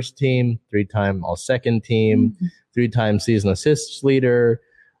All-First Team, 3-time All-Second Team, 3-time season assists leader,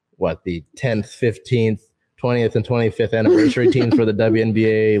 the 10th, 15th, 20th, and 25th anniversary teams for the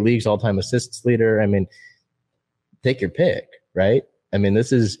WNBA league's all-time assists leader. Take your pick, right?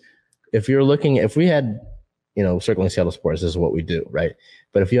 This is, if we had, Circling Seattle Sports, this is what we do, right?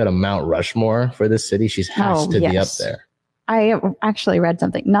 But if you had a Mount Rushmore for this city, she has to be up there. I actually read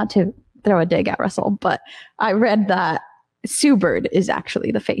something, not to throw a dig at Russell, but I read that Sue Bird is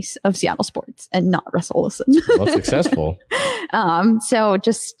actually the face of Seattle sports and not Russell Wilson. Most successful. So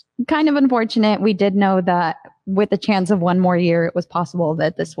just kind of unfortunate. We did know that with a chance of one more year, it was possible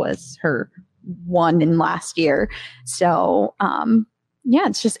that this was her one in last year. So,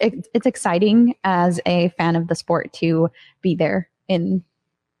 it's exciting as a fan of the sport to be there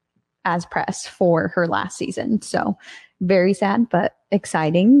as press for her last season. So very sad, but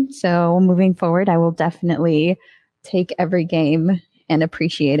exciting. So moving forward, I will definitely take every game and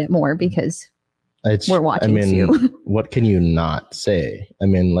appreciate it more, because we're watching Sue. What can you not say?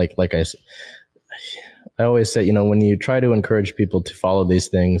 Like I said, I always say, when you try to encourage people to follow these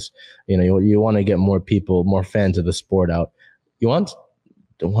things, you want to get more people, more fans of the sport out. You want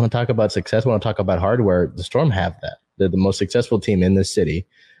to talk about success, want to talk about hardware. The Storm have that. They're the most successful team in this city,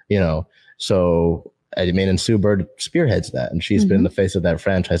 so and Sue Bird spearheads that, and she's been the face of that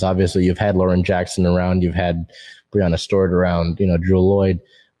franchise. Obviously, you've had Lauren Jackson around, you've had Brianna Stewart around, Jewel Lloyd,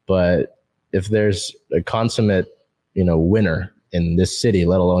 but if there's a consummate, winner in this city,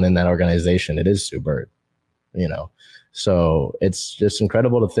 let alone in that organization, it is Sue Bird, So it's just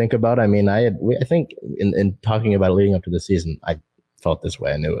incredible to think about. I mean, I think in talking about it leading up to the season, I felt this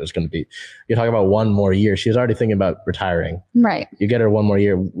way. I knew it was going to be, you talk about one more year. She was already thinking about retiring. Right. You get her one more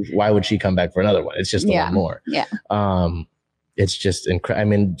year. Why would she come back for another one? It's just one more. Yeah. It's just incredible. I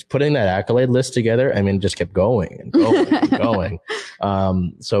mean, putting that accolade list together, I mean, just kept going and going and going.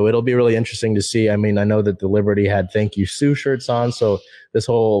 So it'll be really interesting to see. I mean, I know that the Liberty had Thank You Sue shirts on, so this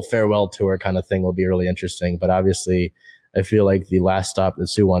whole farewell tour kind of thing will be really interesting. But obviously, I feel like the last stop that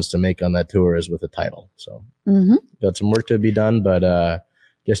Sue wants to make on that tour is with a title. So got some work to be done, but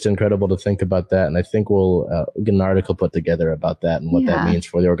just incredible to think about that. And I think we'll get an article put together about that and what that means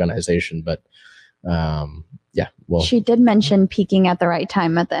for the organization. But well, she did mention peaking at the right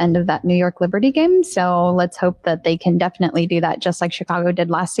time at the end of that New York Liberty game. So let's hope that they can definitely do that just like Chicago did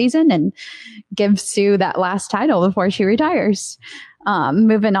last season and give Sue that last title before she retires.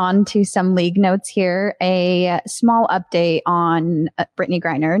 Moving on to some league notes here, a small update on Brittany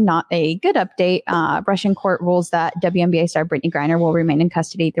Griner, not a good update. Russian court rules that WNBA star Brittany Griner will remain in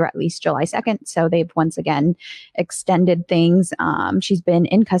custody through at least July 2nd. So they've once again extended things. She's been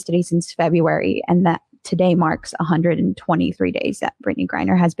in custody since February, and that today marks 123 days that Brittany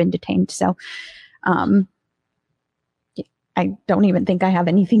Griner has been detained. So I don't even think I have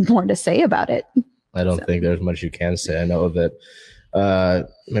anything more to say about it. I don't think there's much you can say. I know that I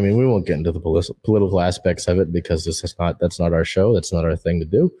mean, we won't get into the political aspects of it because that's not our show. That's not our thing to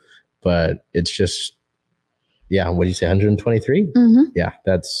do. But it's just, what do you say, 123? Mm-hmm. Yeah,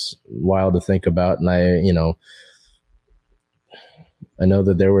 that's wild to think about. And I know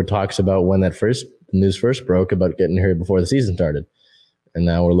that there were talks about when the news first broke about getting her before the season started. And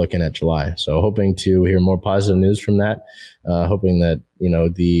now we're looking at July. So hoping to hear more positive news from that. Hoping that, I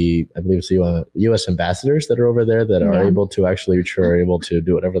believe it's the U.S. ambassadors that are over there that are able to actually able to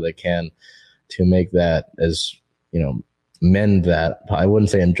do whatever they can to make that as, mend that. I wouldn't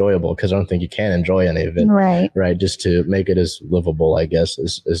say enjoyable because I don't think you can enjoy any of it. Right. Just to make it as livable, I guess,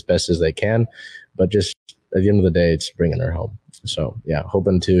 as best as they can. But just at the end of the day, it's bringing her home. So,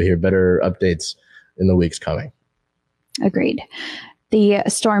 hoping to hear better updates in the weeks coming. Agreed. The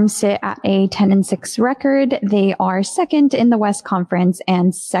Storm sit at a 10-6 record. They are second in the West Conference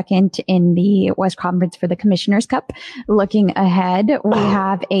and second in the West Conference for the Commissioner's Cup. Looking ahead, we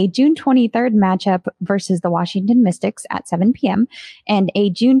have a June 23rd matchup versus the Washington Mystics at 7 p.m. and a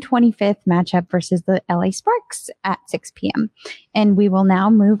June 25th matchup versus the LA Sparks at 6 p.m. And we will now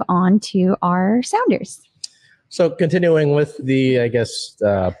move on to our Sounders. So continuing with the,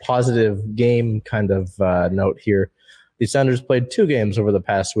 positive game kind of note here. The Sounders played 2 games over the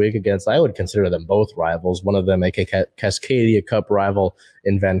past week against, I would consider them both rivals. One of them a Cascadia Cup rival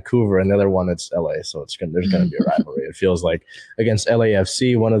in Vancouver, and the other one it's LA. So there's going to be a rivalry. It feels like against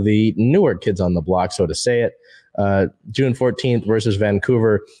LAFC, one of the newer kids on the block, so to say it. June 14th versus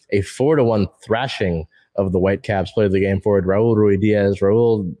Vancouver, a 4-1 thrashing of the Whitecaps. Played the game forward Raul Ruidiaz.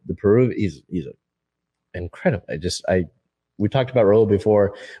 Raul, the Peru, he's incredible. We talked about Raul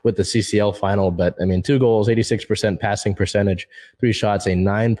before with the CCL final, but I mean, 2 goals, 86% passing percentage, 3 shots, a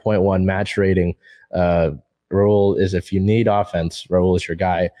 9.1 match rating. Raul is, if you need offense, Raul is your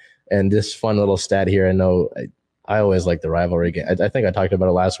guy. And this fun little stat here, I know I always like the rivalry game. I think I talked about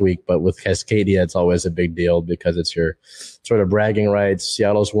it last week, but with Cascadia, it's always a big deal because it's your sort of bragging rights.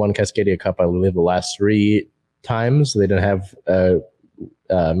 Seattle's won Cascadia Cup, I believe, the last 3 times. They didn't have a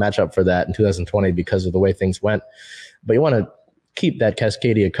matchup for that in 2020 because of the way things went. But you want to keep that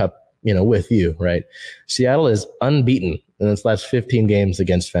Cascadia Cup, with you, right? Seattle is unbeaten in its last 15 games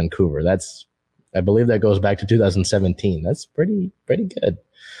against Vancouver. I believe that goes back to 2017. That's pretty good.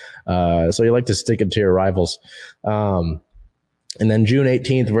 So you like to stick it to your rivals. And then June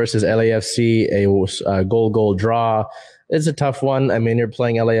 18th versus LAFC, a goal draw. It's a tough one. I mean, you're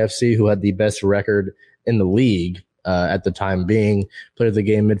playing LAFC, who had the best record in the league at the time being. Player of the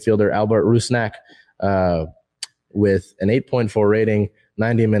game midfielder Albert Rusnak, with an 8.4 rating,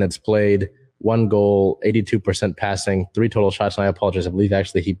 90 minutes played, 1 goal, 82% passing, 3 total shots. And I apologize. I believe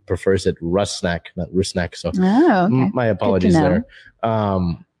actually he prefers it Rusnak, not Rusnak. So my apologies there.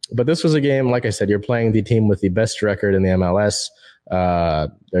 But this was a game, like I said, you're playing the team with the best record in the MLS.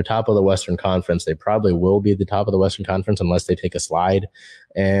 They're top of the Western Conference. They probably will be the top of the Western Conference unless they take a slide.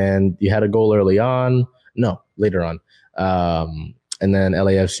 And you had a goal early on. No, later on. And then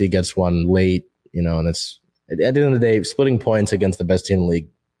LAFC gets one late, and it's, at the end of the day, splitting points against the best team in the league,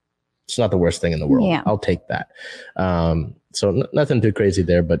 it's not the worst thing in the world. Yeah. I'll take that. So nothing too crazy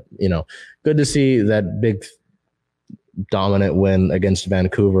there, but, good to see that dominant win against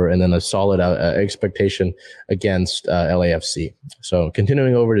Vancouver, and then a solid expectation against LAFC. So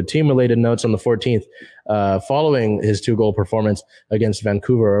continuing over to team-related notes on the 14th, following his 2-goal performance against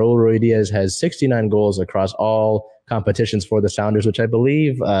Vancouver, Raul Ruidiaz has 69 goals across all competitions for the Sounders, which I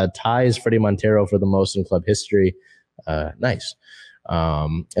believe ties Freddie Montero for the most in club history. Nice.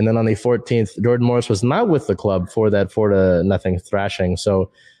 And then on the 14th, Jordan Morris was not with the club for that 4-0 thrashing.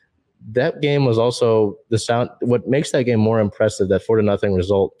 So that game was also what makes that game more impressive, that 4-0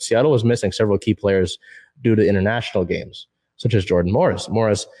 result. Seattle was missing several key players due to international games, such as Jordan Morris.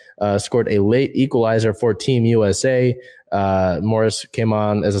 Morris scored a late equalizer for Team USA. Morris came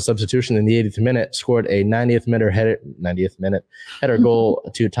on as a substitution in the 80th minute, scored a 90th minute header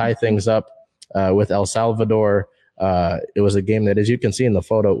goal to tie things up with El Salvador. It was a game that, as you can see in the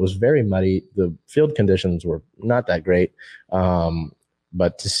photo, it was very muddy. The field conditions were not that great.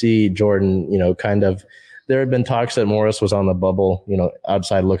 But to see Jordan, there had been talks that Morris was on the bubble,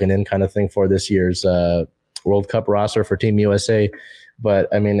 outside looking in kind of thing for this year's World Cup roster for Team USA. But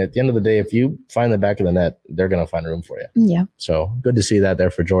I mean, at the end of the day, if you find the back of the net, they're going to find room for you. Yeah. So good to see that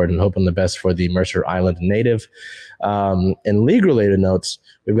there for Jordan. Hoping the best for the Mercer Island native. In league-related notes,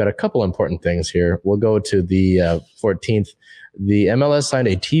 we've got a couple important things here. We'll go to the 14th. The MLS signed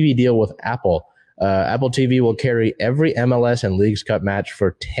a TV deal with Apple. Apple TV will carry every MLS and Leagues Cup match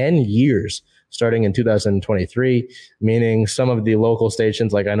for 10 years, starting in 2023, meaning some of the local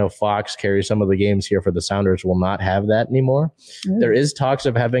stations, like I know Fox carries some of the games here for the Sounders, will not have that anymore. There is talks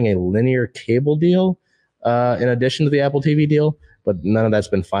of having a linear cable deal in addition to the Apple TV deal, but none of that's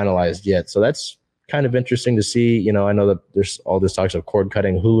been finalized yet. So that's kind of interesting to see. I know that there's all this talks of cord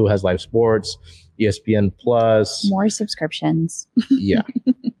cutting. Hulu has live sports, ESPN Plus. More subscriptions. Yeah.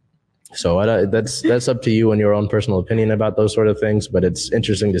 So that's up to you and your own personal opinion about those sort of things, but it's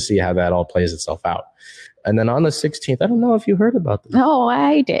interesting to see how that all plays itself out. And then on the 16th, I don't know if you heard about this. Oh,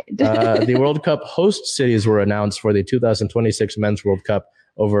 I did. The World Cup host cities were announced for the 2026 Men's World Cup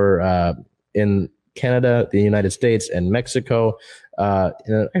over in Canada, the United States, and Mexico.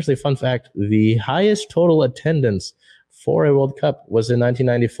 And actually, fun fact, the highest total attendance for a World Cup was in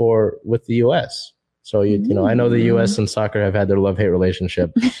 1994 with the U.S., So, I know the U.S. and soccer have had their love-hate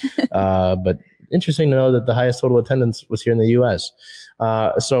relationship, but interesting to know that the highest total attendance was here in the U.S.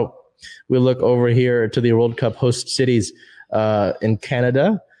 So we look over here to the World Cup host cities in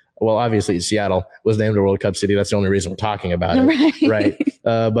Canada. Well, obviously, Seattle was named a World Cup city. That's the only reason we're talking about it, right?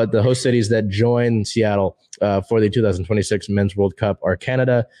 But the host cities that join Seattle for the 2026 Men's World Cup are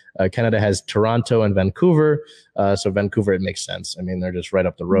Canada. Canada has Toronto and Vancouver. So Vancouver, it makes sense. I mean, they're just right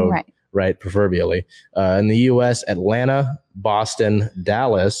up the road. Right, proverbially. In the U.S., Atlanta, Boston,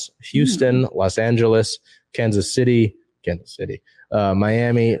 Dallas, Houston, Los Angeles, Kansas City,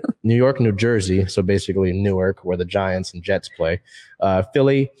 Miami, New York, New Jersey, so basically Newark, where the Giants and Jets play,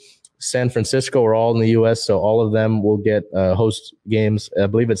 Philly, San Francisco are all in the U.S., so all of them will get host games. I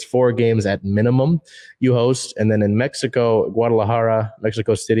believe it's 4 games at minimum you host. And then in Mexico, Guadalajara,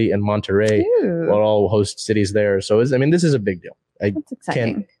 Mexico City, and Monterrey are all host cities there. So, this is a big deal. That's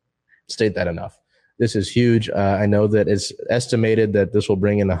exciting. Can't state that enough. This is huge. I know that it's estimated that this will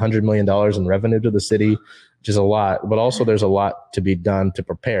bring in $100 million in revenue to the city, which is a lot, but also there's a lot to be done to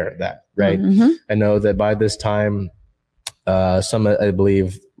prepare that, right? I know that by this time, I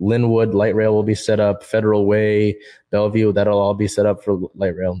believe Linwood light rail will be set up, Federal Way, Bellevue, that'll all be set up for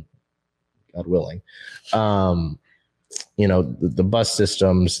light rail, God willing. The bus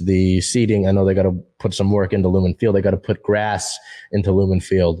systems, the seating, I know they got to put some work into Lumen Field. They got to put grass into Lumen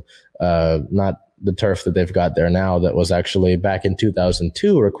Field, not the turf that they've got there now that was actually back in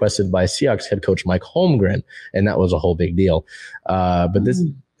 2002 requested by Seahawks head coach Mike Holmgren, and that was a whole big deal. But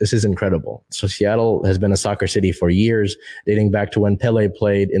this is incredible. So Seattle has been a soccer city for years, dating back to when Pele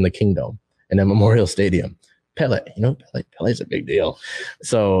played in the Kingdome and at Memorial Stadium. Pele's a big deal.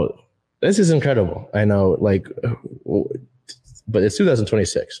 So this is incredible. I know, but it's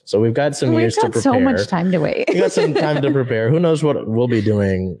 2026. So we've got some years to prepare. So much time to wait. We got some time to prepare. Who knows what we'll be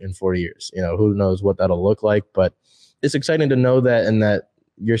doing in 4 years? Who knows what that'll look like, but it's exciting to know that, and that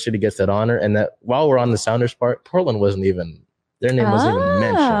your city gets that honor, and that while we're on the Sounders part, Portland their name wasn't even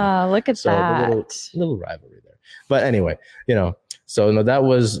mentioned. Look at that. Little rivalry there. But anyway, so that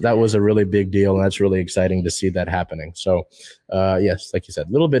was a really big deal, and that's really exciting to see that happening. So yes, like you said,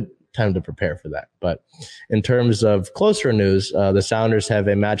 a little bit time to prepare for that. But in terms of closer news, the Sounders have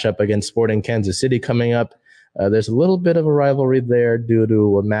a matchup against Sporting Kansas City coming up. There's a little bit of a rivalry there due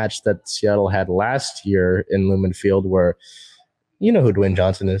to a match that Seattle had last year in Lumen Field, where you know who Dwayne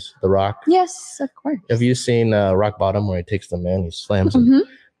Johnson is, The Rock. Yes, of course. Have you seen Rock Bottom, where he takes the man, he slams him?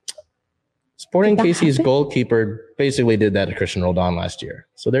 Sporting KC's goalkeeper basically did that to Christian Roldan last year.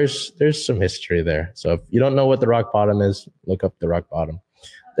 So there's some history there. So if you don't know what the rock bottom is, look up the rock bottom.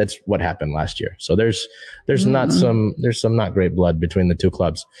 That's what happened last year. So there's some not great blood between the two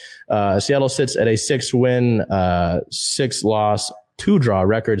clubs. Seattle sits at a 6-win, 6-loss, 2-draw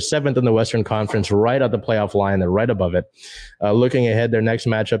record, 7th in the Western Conference, right at the playoff line. They're right above it. Looking ahead, their next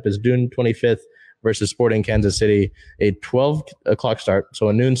matchup is June 25th versus Sporting Kansas City, a 12 o'clock start, so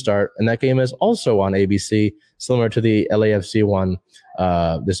a noon start. And that game is also on ABC, similar to the LAFC one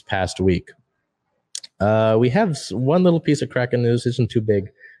this past week. We have one little piece of Kraken news. Isn't too big,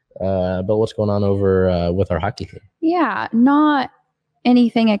 but what's going on over with our hockey team? Yeah, not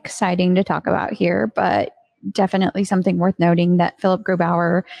anything exciting to talk about here, but definitely something worth noting that Philip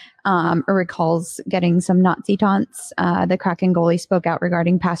Grubauer recalls getting some Nazi taunts. The Kraken goalie spoke out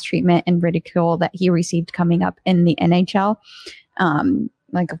regarding past treatment and ridicule that he received coming up in the NHL.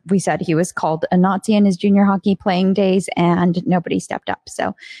 Like we said, he was called a Nazi in his junior hockey playing days and nobody stepped up.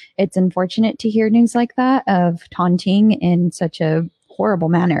 So it's unfortunate to hear news like that of taunting in such a horrible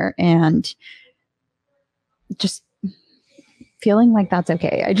manner and just feeling like that's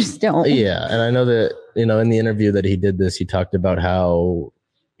okay. I just don't. Yeah. And I know that, in the interview that he did this, he talked about how,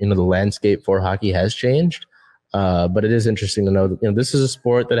 the landscape for hockey has changed. But it is interesting to know that, this is a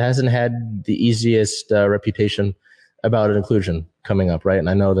sport that hasn't had the easiest reputation about inclusion coming up, right? And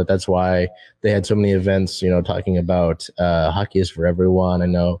I know that that's why they had so many events, talking about hockey is for everyone. I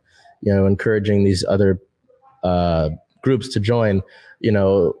know, encouraging these other groups to join,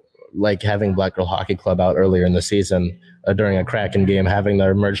 like having Black Girl Hockey Club out earlier in the season during a Kraken game, having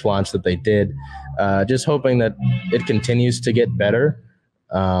their merch launch that they did, just hoping that it continues to get better,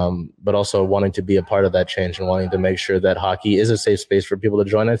 but also wanting to be a part of that change and wanting to make sure that hockey is a safe space for people to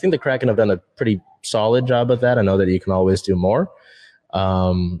join. I think the Kraken have done a pretty solid job of that. I know that you can always do more,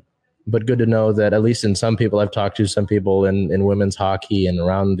 but good to know that at least in some people I've talked to, some people in women's hockey and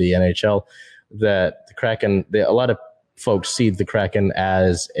around the NHL, that the Kraken, a lot of folks see the Kraken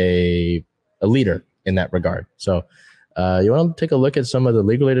as a leader in that regard. So you want to take a look at some of the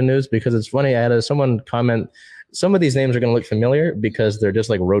league-related news, because it's funny. I had someone comment, some of these names are going to look familiar because they're just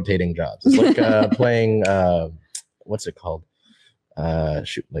like rotating jobs. It's like playing, what's it called?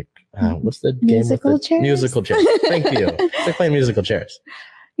 What's the game? Musical chairs? Musical chairs. Thank you. It's like playing musical chairs.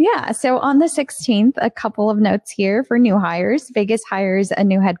 Yeah. So on the 16th, a couple of notes here for new hires. Vegas hires a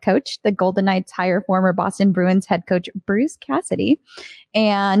new head coach. The Golden Knights hire former Boston Bruins head coach Bruce Cassidy.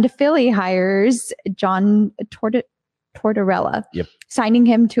 And Philly hires John Tortorella, signing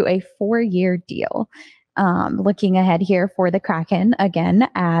him to a 4-year deal. Looking ahead here for the Kraken, again,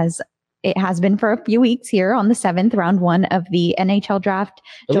 as it has been for a few weeks here on the 7th, round 1 of the NHL draft.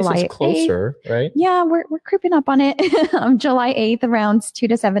 At July least it's closer, 8th. Right? Yeah, we're creeping up on it. July 8th, rounds 2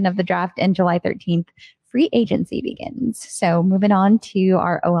 to 7 of the draft, and July 13th, free agency begins. So moving on to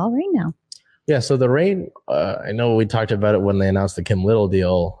our OL Reign now. Yeah, so the Reign, I know we talked about it when they announced the Kim Little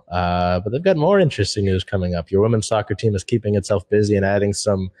deal, but they've got more interesting news coming up. Your women's soccer team is keeping itself busy and adding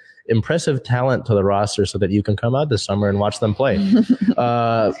some impressive talent to the roster so that you can come out this summer and watch them play.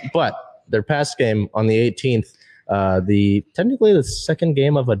 But their past game on the 18th, technically the second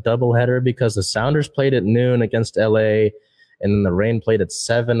game of a doubleheader, because the Sounders played at noon against LA, and then the Reign played at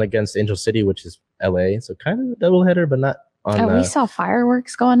 7 against Angel City, which is LA. So kind of a doubleheader, but not. We saw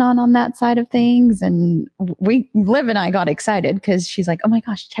fireworks going on that side of things, and Liv and I got excited because she's like, "Oh my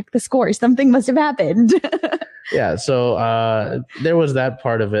gosh, check the score! Something must have happened." Yeah, so there was that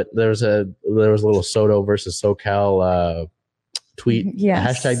part of it. There was a little Soto versus SoCal tweet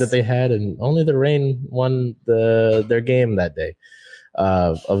hashtag that they had, and only the Reign won their game that day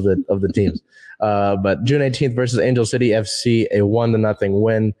of the teams. But June 18th versus Angel City FC, a 1-0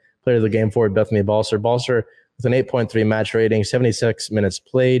 win. Player of the game forward Bethany Balser. Balser with an 8.3 match rating, 76 minutes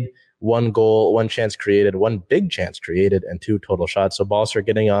played, 1 goal, 1 chance created, 1 big chance created, and 2 total shots. So Balser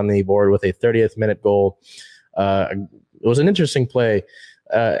getting on the board with a 30th minute goal. It was an interesting play.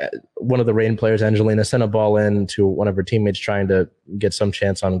 One of the Reign players, Angelina, sent a ball in to one of her teammates trying to get some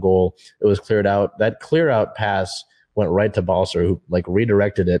chance on goal. It was cleared out. That clear out pass went right to Balser, who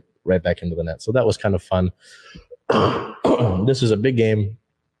redirected it right back into the net. So that was kind of fun. This is a big game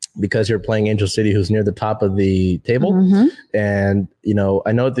because you're playing Angel City, who's near the top of the table. Mm-hmm. And,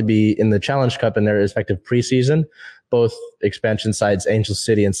 I know to be in the Challenge Cup in their respective preseason, both expansion sides, Angel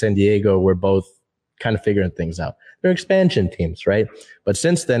City and San Diego, were both kind of figuring things out. They're expansion teams, right? But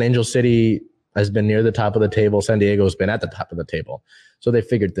since then, Angel City has been near the top of the table. San Diego has been at the top of the table. So they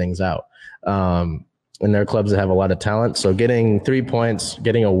figured things out. And they're clubs that have a lot of talent. So getting 3 points,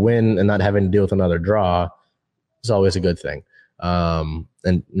 getting a win, and not having to deal with another draw is always a good thing.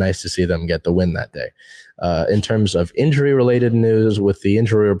 And nice to see them get the win that day. In terms of injury-related news, with the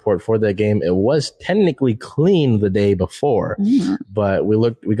injury report for that game, it was technically clean the day before, but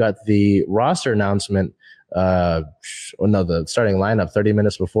we got the roster announcement. The starting lineup 30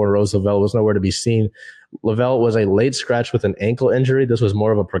 minutes before. Rose Lavelle was nowhere to be seen. Lavelle was a late scratch with an ankle injury. This was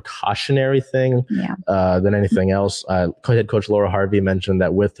more of a precautionary thing than anything else. Head coach Laura Harvey mentioned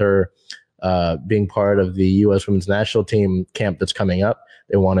that with her being part of the U.S. women's national team camp that's coming up,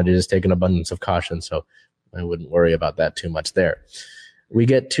 they wanted to just take an abundance of caution. So I wouldn't worry about that too much there. We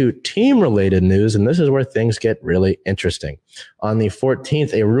get to team-related news, and this is where things get really interesting. On the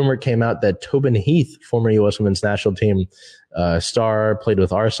 14th, a rumor came out that Tobin Heath, former U.S. women's national team star, played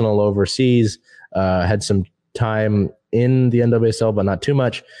with Arsenal overseas, had some time in the NWSL, but not too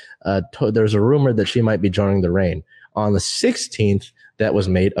much. There's a rumor that she might be joining the Reign. On the 16th, that was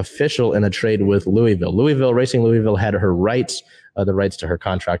made official in a trade with Louisville. Racing Louisville had her rights, the rights to her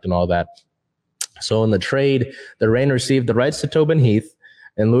contract and all that. So in the trade, the Reign received the rights to Tobin Heath,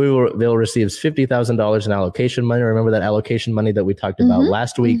 and Louisville receives $50,000 in allocation money. Remember that allocation money that we talked about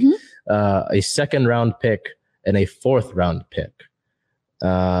last week? A second-round pick and a fourth-round pick.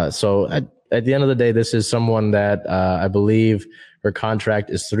 So at the end of the day, this is someone that I believe her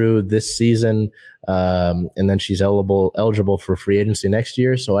contract is through this season, and then she's eligible for free agency next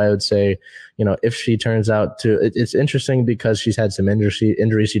year. So I would say, if she turns out to, it's interesting because she's had some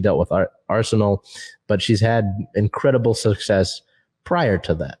injuries. She dealt with Arsenal, but she's had incredible success prior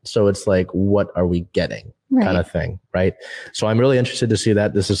to that. So it's like, what are we getting? Kind of thing, right? So I'm really interested to see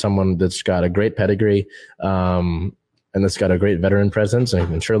that. This is someone that's got a great pedigree, and that's got a great veteran presence and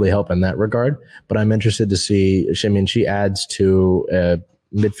can surely help in that regard. But I'm interested to see, she adds to a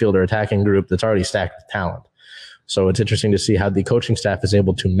midfielder attacking group that's already stacked with talent. So it's interesting to see how the coaching staff is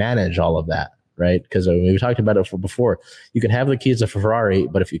able to manage all of that, right? Because we talked about it before. You can have the keys to Ferrari,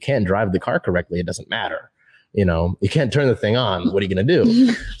 but if you can't drive the car correctly, it doesn't matter. You can't turn the thing on. What are you going to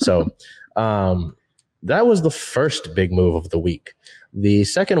do? So that was the first big move of the week. The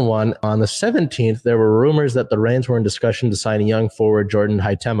second one, on the 17th, there were rumors that the Reigns were in discussion to sign young forward Jordan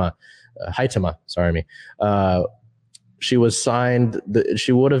Huitema. She was signed.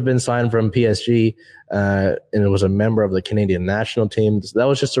 She would have been signed from PSG, and it was a member of the Canadian national team. So that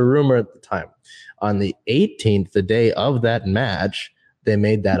was just a rumor at the time. On the 18th, the day of that match, they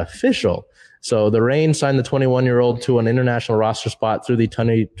made that official. So the Reign signed the 21-year-old to an international roster spot through the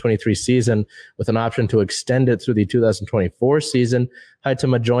 2023 season with an option to extend it through the 2024 season.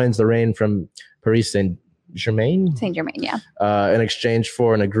 Huitema joins the Reign from Paris Saint-Germain? Saint-Germain, yeah. In exchange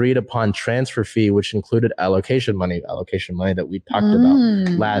for an agreed-upon transfer fee, which included allocation money that we talked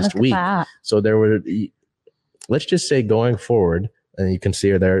about last week. So there were, let's just say going forward, and you can see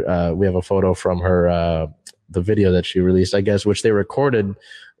her there, we have a photo from her, the video that she released, I guess, which they recorded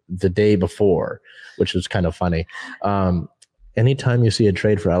the day before, which was kind of funny. Anytime you see a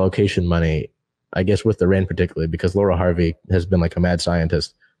trade for allocation money, I guess with the Reign particularly, because Laura Harvey has been like a mad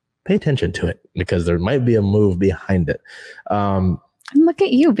scientist, pay attention to it because there might be a move behind it. And look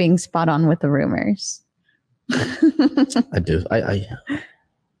at you being spot on with the rumors. I do.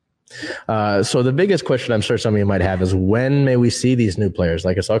 So the biggest question I'm sure some of you might have is, when may we see these new players?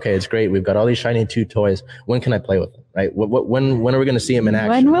 Like, it's great. We've got all these shiny two toys. When can I play with them? Right? When are we going to see them in action?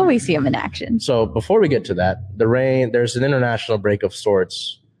 When will we see them in action? So before we get to that, the Reign, there's an international break of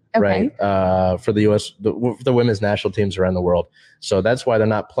sorts, right? For the U.S., the women's national teams around the world. So that's why they're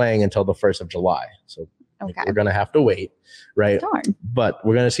not playing until the 1st of July. So we're going to have to wait, right? Darn. But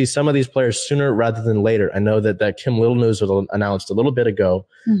we're going to see some of these players sooner rather than later. I know that Kim Little news was announced a little bit ago.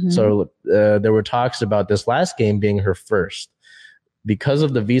 So there were talks about this last game being her first. Because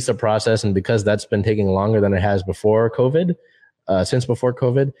of the visa process and because that's been taking longer than it has before COVID, since before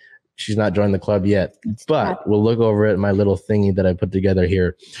COVID, she's not joined the club yet. But we'll look over at my little thingy that I put together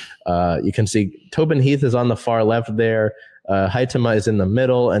here. You can see Tobin Heath is on the far left there. Huitema is in the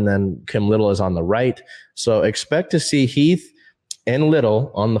middle, and then Kim Little is on the right. So expect to see Heath and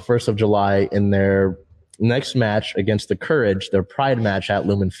Little on the 1st of July in their next match against the Courage, their pride match at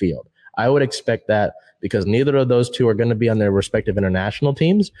Lumen Field. I would expect that because neither of those two are going to be on their respective international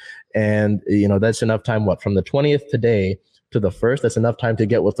teams. And, that's enough time, from the 20th today to the 1st, that's enough time to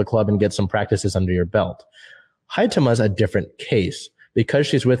get with the club and get some practices under your belt. Huitema is a different case. Because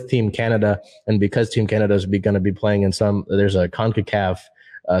she's with Team Canada, and because Team Canada is going to be playing in there's a CONCACAF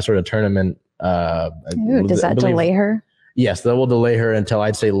sort of tournament. Does that delay her? Yes, that will delay her until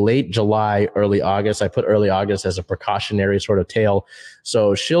I'd say late July, early August. I put early August as a precautionary sort of tale.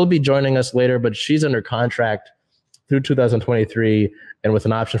 So she'll be joining us later, but she's under contract through 2023 and with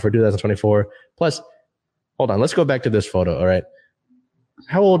an option for 2024. Plus, hold on. Let's go back to this photo. All right.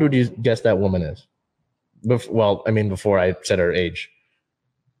 How old would you guess that woman is? Before I said her age.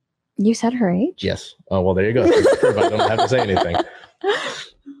 You said her age? Yes. Oh, well, there you go. I don't have to say anything.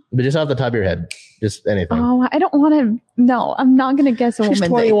 But just off the top of your head, just anything. Oh, I don't want to. No, I'm not going to guess a woman. She's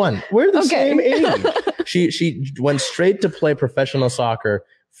 21. We're the same age. She went straight to play professional soccer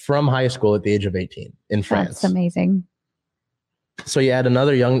from high school at the age of 18 in France. That's amazing. So you add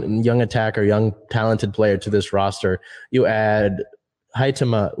another young attacker, young talented player to this roster. You add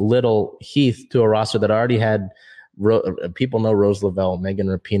Haitema, Little, Heath to a roster that already had people know Rose Lavelle, Megan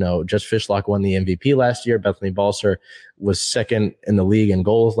Rapinoe. Just Fishlock won the MVP last year. Bethany Balser was second in the league in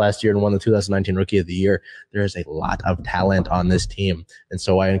goals last year and won the 2019 Rookie of the Year. There is a lot of talent on this team. And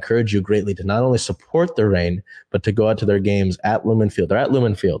so I encourage you greatly to not only support the Reign, but to go out to their games at Lumen Field. They're at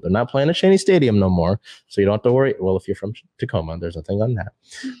Lumen Field. They're not playing at Cheney Stadium no more. So you don't have to worry. Well, if you're from Tacoma, there's nothing on that.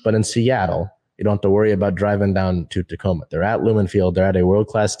 But in Seattle, you don't have to worry about driving down to Tacoma. They're at Lumen Field. They're at a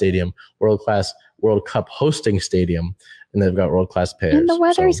world-class stadium, world-class World Cup hosting stadium, and they've got world-class players. And the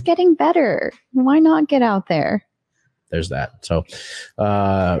weather's getting better. Why not get out there? There's that. So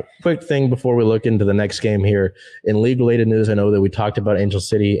quick thing before we look into the next game here. In league-related news, I know that we talked about Angel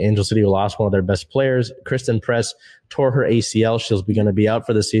City. Angel City lost one of their best players. Kristen Press tore her ACL. She'll be going to be out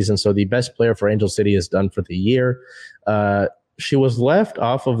for the season. So the best player for Angel City is done for the year. She was left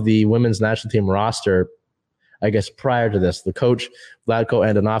off of the women's national team roster, I guess, prior to this. The coach, Vlatko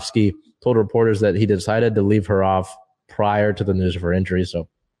Andonovski, told reporters that he decided to leave her off prior to the news of her injury. So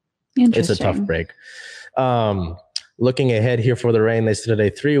it's a tough break. Looking ahead here for the Reign, they sit at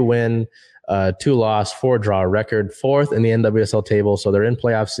a 3-win, 2-loss, 4-draw record, 4th in the NWSL table. So they're in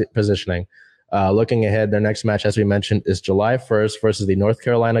playoff positioning. Looking ahead, their next match, as we mentioned, is July 1st versus the North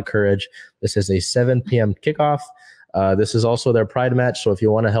Carolina Courage. This is a 7 p.m. kickoff. This is also their Pride match. So if you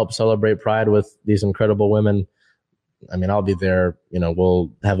want to help celebrate Pride with these incredible women, I mean, I'll be there. You know,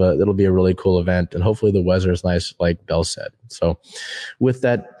 it'll be a really cool event, and hopefully the weather is nice, like Belle said. So with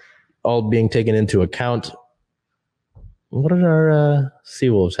that all being taken into account, what did our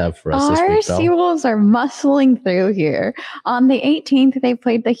Seawolves have for us this week, Belle? Our Seawolves are muscling through here. On the 18th, they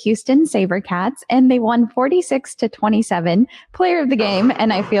played the Houston SaberCats, and they won 46-27. Player of the game,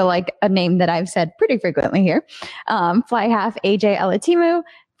 and I feel like a name that I've said pretty frequently here, fly half AJ Elatimu.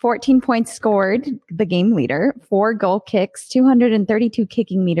 14 points scored, the game leader, 4 goal kicks, 232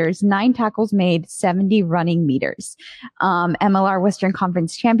 kicking meters, 9 tackles made, 70 running meters. MLR Western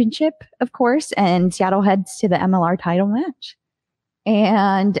Conference Championship, of course, and Seattle heads to the MLR title match.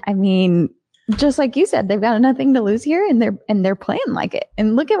 And I mean, just like you said, they've got nothing to lose here, and they're playing like it.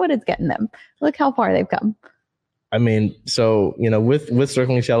 And look at what it's getting them. Look how far they've come. I mean, so, you know, with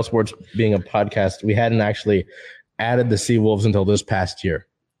Circling Seattle Sports being a podcast, we hadn't actually added the Seawolves until this past year.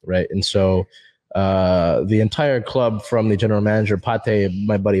 Right. And so the entire club, from the general manager, Pate,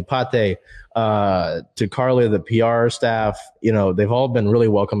 my buddy Pate, to Carly, the PR staff, you know, they've all been really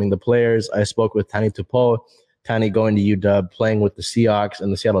welcoming the players. I spoke with Tani Tupo, Tani going to UW, playing with the Seahawks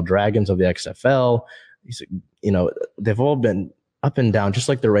and the Seattle Dragons of the XFL. You know, they've all been up and down, just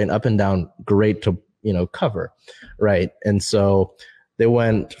like the Reign, up and down, great to, you know, cover. Right. And so they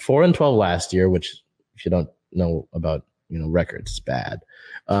went 4-12 last year, which, if you don't know about, you know, records, it's bad.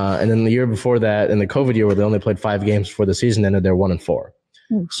 And then the year before that, in the COVID year, where they only played 5 games before the season ended, they're 1-4.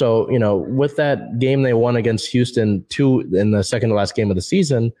 So, you know, with that game they won against Houston, 2 in the second to last game of the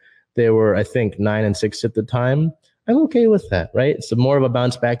season, they were, I think, 9-6 at the time. I'm okay with that, right? It's more of a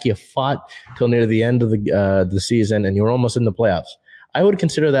bounce back. You fought till near the end of the season, and you were almost in the playoffs. I would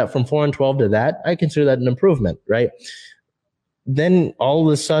consider that from 4-12 to that. I consider that an improvement, right? Then all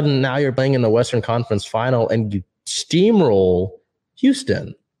of a sudden, now you're playing in the Western Conference Final, and you steamroll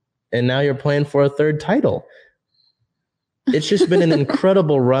Houston, and now you're playing for a 3rd title. It's just been an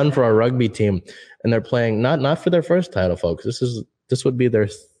incredible run for our rugby team, and they're playing not for their 1st title, folks. This would be their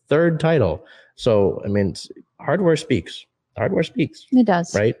 3rd title. So, I mean, hardware speaks. Hardware speaks. It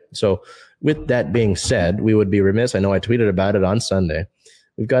does. Right? So, with that being said, we would be remiss. I know I tweeted about it on Sunday.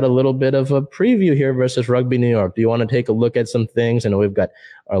 We've got a little bit of a preview here versus Rugby New York. Do you want to take a look at some things? I know we've got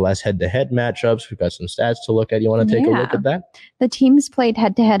our last head-to-head matchups. We've got some stats to look at. You want to take a look at that? The teams played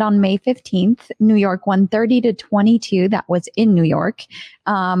head-to-head on May 15th. New York won 30-22. That was in New York.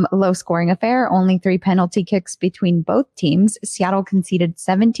 Low-scoring affair, only 3 penalty kicks between both teams. Seattle conceded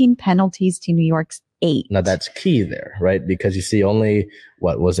 17 penalties to New York's 8. Now that's key there, right? Because you see only,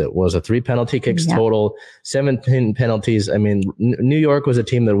 what was it? Was it 3 penalty kicks total, 17 penalties. I mean, New York was a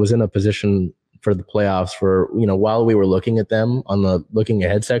team that was in a position for the playoffs for, you know, while we were looking at them on the looking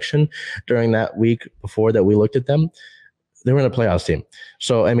ahead section during that week before that we looked at them, they were in a playoffs team.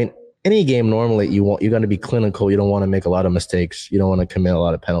 So, I mean, any game normally you're going to be clinical. You don't want to make a lot of mistakes. You don't want to commit a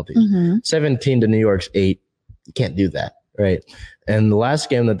lot of penalties. 17 to New York's 8. You can't do that, right? And the last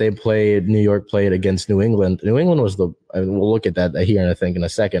game that they played, New York played against New England. New England was we'll look at that here I think in a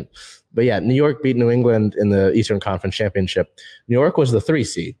second. But yeah, New York beat New England in the Eastern Conference Championship. New York was the 3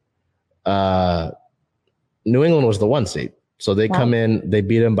 seed. New England was the 1 seed. So they come in, they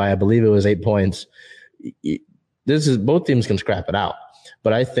beat them by, I believe it was 8 points. Both teams can scrap it out.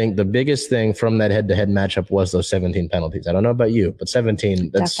 But I think the biggest thing from that head-to-head matchup was those 17 penalties. I don't know about you, but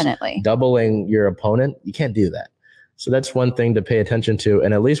 17, that's definitely doubling your opponent. You can't do that. So that's one thing to pay attention to.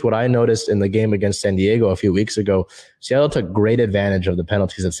 And at least what I noticed in the game against San Diego a few weeks ago, Seattle took great advantage of the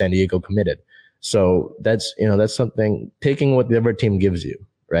penalties that San Diego committed. So that's something, taking what the other team gives you,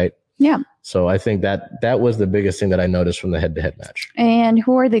 right? Yeah. So I think that was the biggest thing that I noticed from the head-to-head match. And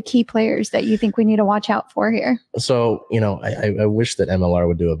who are the key players that you think we need to watch out for here? So, I wish that MLR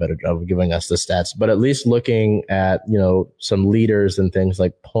would do a better job of giving us the stats, but at least looking at, some leaders and things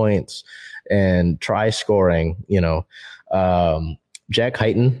like points and try scoring, Jack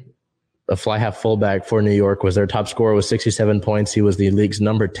Heighton, a fly half fullback for New York, was their top scorer with 67 points. He was the league's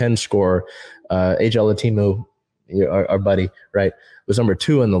number 10 scorer. H.L. Latimu, our buddy, right, was number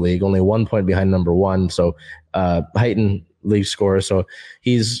 2 in the league, only 1 point behind number 1. So Heighton, league scorer. So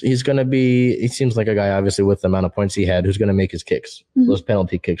he's going to be, he seems like a guy, obviously, with the amount of points he had, who's going to make his kicks, those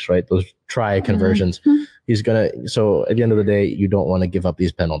penalty kicks, right? Those try conversions. He's going to, so at the end of the day, you don't want to give up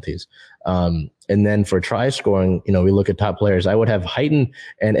these penalties. And then for try scoring, we look at top players. I would have Heighton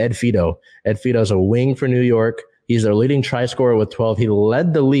and Ed Fido. Ed Fido's a wing for New York. He's their leading try scorer with 12. He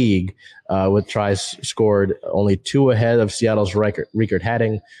led the league with tries scored, only 2 ahead of Seattle's Rickard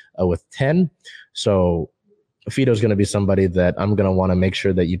Hatting with 10. So Fido's going to be somebody that I'm going to want to make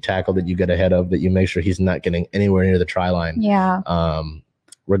sure that you tackle, that you get ahead of, that you make sure he's not getting anywhere near the try line. Yeah.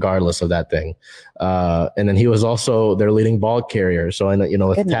 Regardless of that thing. And then he was also their leading ball carrier. So,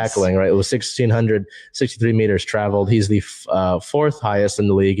 with tackling, right, it was 1,663 meters traveled. He's the 4th highest in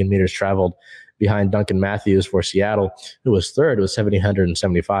the league in meters traveled, behind Duncan Matthews for Seattle, who was 3rd with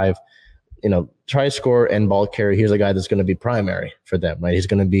 1,775. Try score and ball carry. Here's a guy that's going to be primary for them, right? He's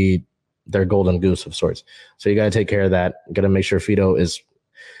going to be their golden goose of sorts. So you got to take care of that. You got to make sure Fido is,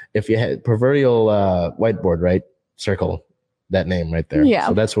 if you had proverbial whiteboard, right? Circle that name right there. Yeah.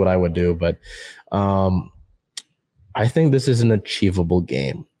 So that's what I would do. But I think this is an achievable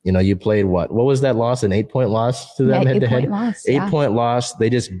game. You played what was that loss? An 8-point loss to them head to head? 8-point loss. They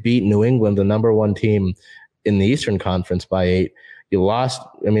just beat New England, the number 1 team in the Eastern Conference, by 8. You lost.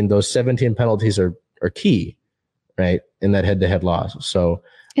 I mean, those 17 penalties are key, right, in that head to head loss. So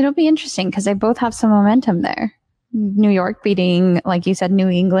it'll be interesting because they both have some momentum there. New York beating, like you said, New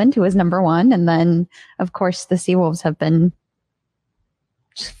England, who was number 1. And then, of course, the Seawolves have been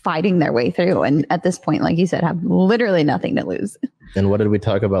just fighting their way through. And at this point, like you said, have literally nothing to lose. And what did we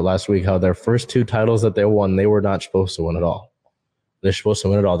talk about last week? How their first 2 titles that they won, they were not supposed to win at all. They're supposed to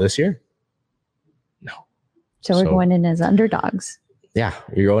win it all this year? No. So we're going in as underdogs. Yeah,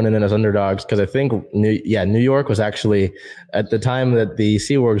 you're going in as underdogs because I think, New York was actually, at the time that the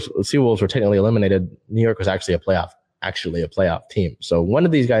Seawolves were technically eliminated, New York was actually a playoff team. So one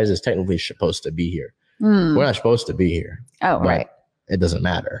of these guys is technically supposed to be here. We're not supposed to be here. Oh, right. It doesn't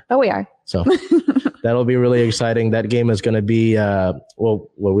matter. But we are. So that'll be really exciting. That game is going to be,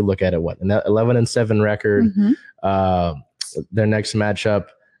 we look at it, an 11-7 record. Their next matchup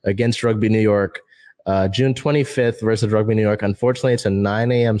against Rugby New York, June 25th versus Rugby New York. Unfortunately, it's a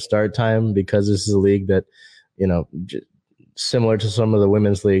 9 a.m. start time because this is a league that, similar to some of the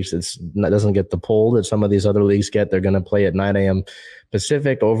women's leagues, it doesn't get the pull that some of these other leagues get. They're going to play at 9 a.m.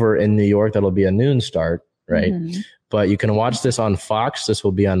 Pacific over in New York. That'll be a noon start, right? But you can watch this on Fox. This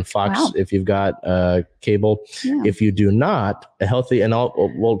will be on Fox if you've got cable. Yeah. If you do not,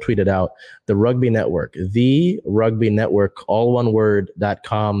 we'll tweet it out. The Rugby Network, all one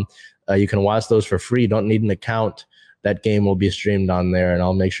word.com. You can watch those for free. You don't need an account. That game will be streamed on there, and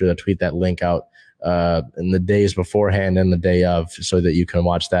I'll make sure to tweet that link out in the days beforehand and the day of so that you can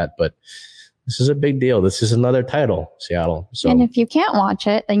watch that. But this is a big deal. This is another title, Seattle. So, and if you can't watch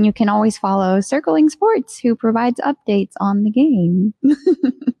it, then you can always follow Circling Sports, who provides updates on the game.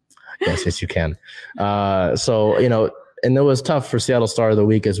 Yes, you can. And it was tough for Seattle Star of the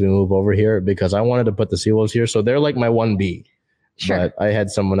Week as we move over here because I wanted to put the Seawolves here. So they're like my 1B. Sure. But I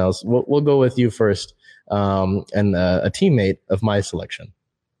had someone else. We'll go with you first and a teammate of my selection.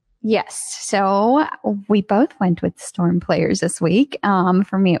 Yes. So we both went with Storm players this week.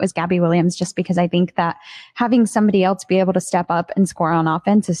 For me, it was Gabby Williams, just because I think that having somebody else be able to step up and score on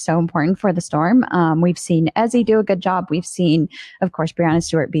offense is so important for the Storm. We've seen Ezzy do a good job. We've seen, of course, Brianna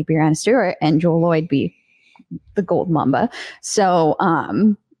Stewart be Brianna Stewart and Jewel Lloyd be the Gold Mamba. So,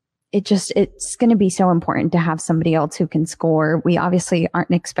 it's going to be so important to have somebody else who can score. We obviously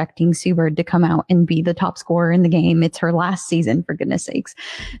aren't expecting Sue Bird to come out and be the top scorer in the game. It's her last season, for goodness sakes.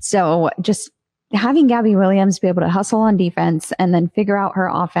 So just having Gabby Williams be able to hustle on defense and then figure out her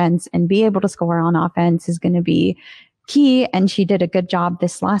offense and be able to score on offense is going to be key. And she did a good job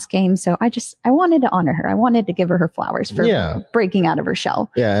this last game. So I wanted to honor her. I wanted to give her flowers for breaking out of her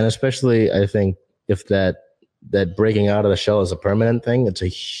shell. Yeah. And especially I think if that breaking out of the shell is a permanent thing, it's a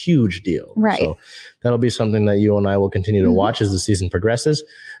huge deal. Right. So that'll be something that you and I will continue to watch as the season progresses.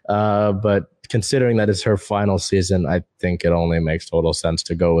 But considering that it's her final season, I think it only makes total sense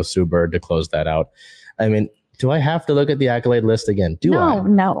to go with Sue Bird to close that out. I mean, do I have to look at the accolade list again?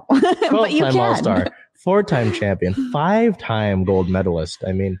 No. But you 12-time can. All-Star, 4-time champion, 5-time gold medalist.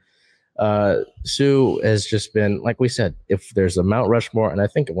 I mean, Sue has just been, like we said, if there's a Mount Rushmore, and I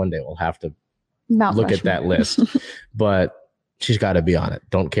think one day we'll have to look at that list, but she's got to be on it.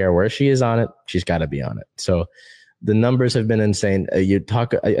 Don't care where she is on it. She's got to be on it. So the numbers have been insane. You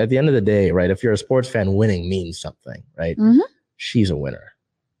talk at the end of the day, right? If you're a sports fan, winning means something, right? Mm-hmm. She's a winner.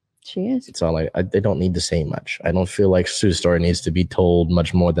 She is. It's all they don't need to say much. I don't feel like Sue's story needs to be told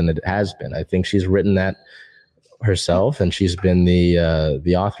much more than it has been. I think she's written that herself, and she's been the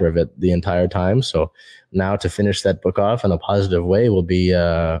author of it the entire time. So now to finish that book off in a positive way will be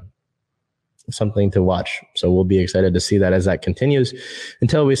something to watch. So we'll be excited to see that as that continues.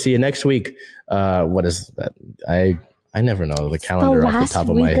 Until we see you next week. What is that? I never know the calendar off the top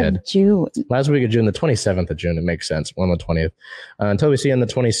of my head. June. Last week of June, the 27th of June. It makes sense. On the 20th. Until we see you on the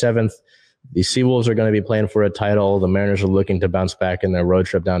 27th, the Seawolves are going to be playing for a title. The Mariners are looking to bounce back in their road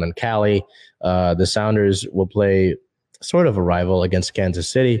trip down in Cali. The Sounders will play sort of a rival against Kansas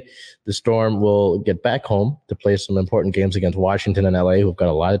City. The Storm will get back home to play some important games against Washington and LA, who've got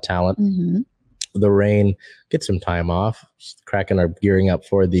a lot of talent. Mm-hmm. The Reign get some time off. Kraken are gearing up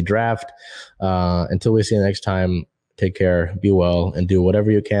for the draft. Until we see you next time, take care, be well, and do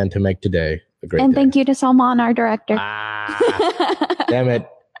whatever you can to make today a great day. And thank you to Salman, our director. Damn it.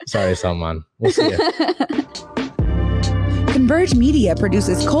 Sorry, Salman. We'll see you. Converge Media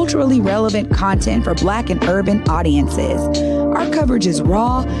produces culturally relevant content for Black and urban audiences. Our coverage is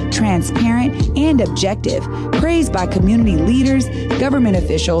raw, transparent, and objective, praised by community leaders, government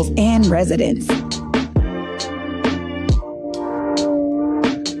officials, and residents.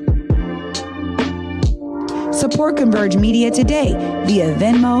 Support Converge Media today via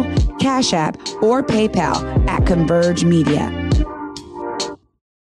Venmo, Cash App, or PayPal at Converge Media.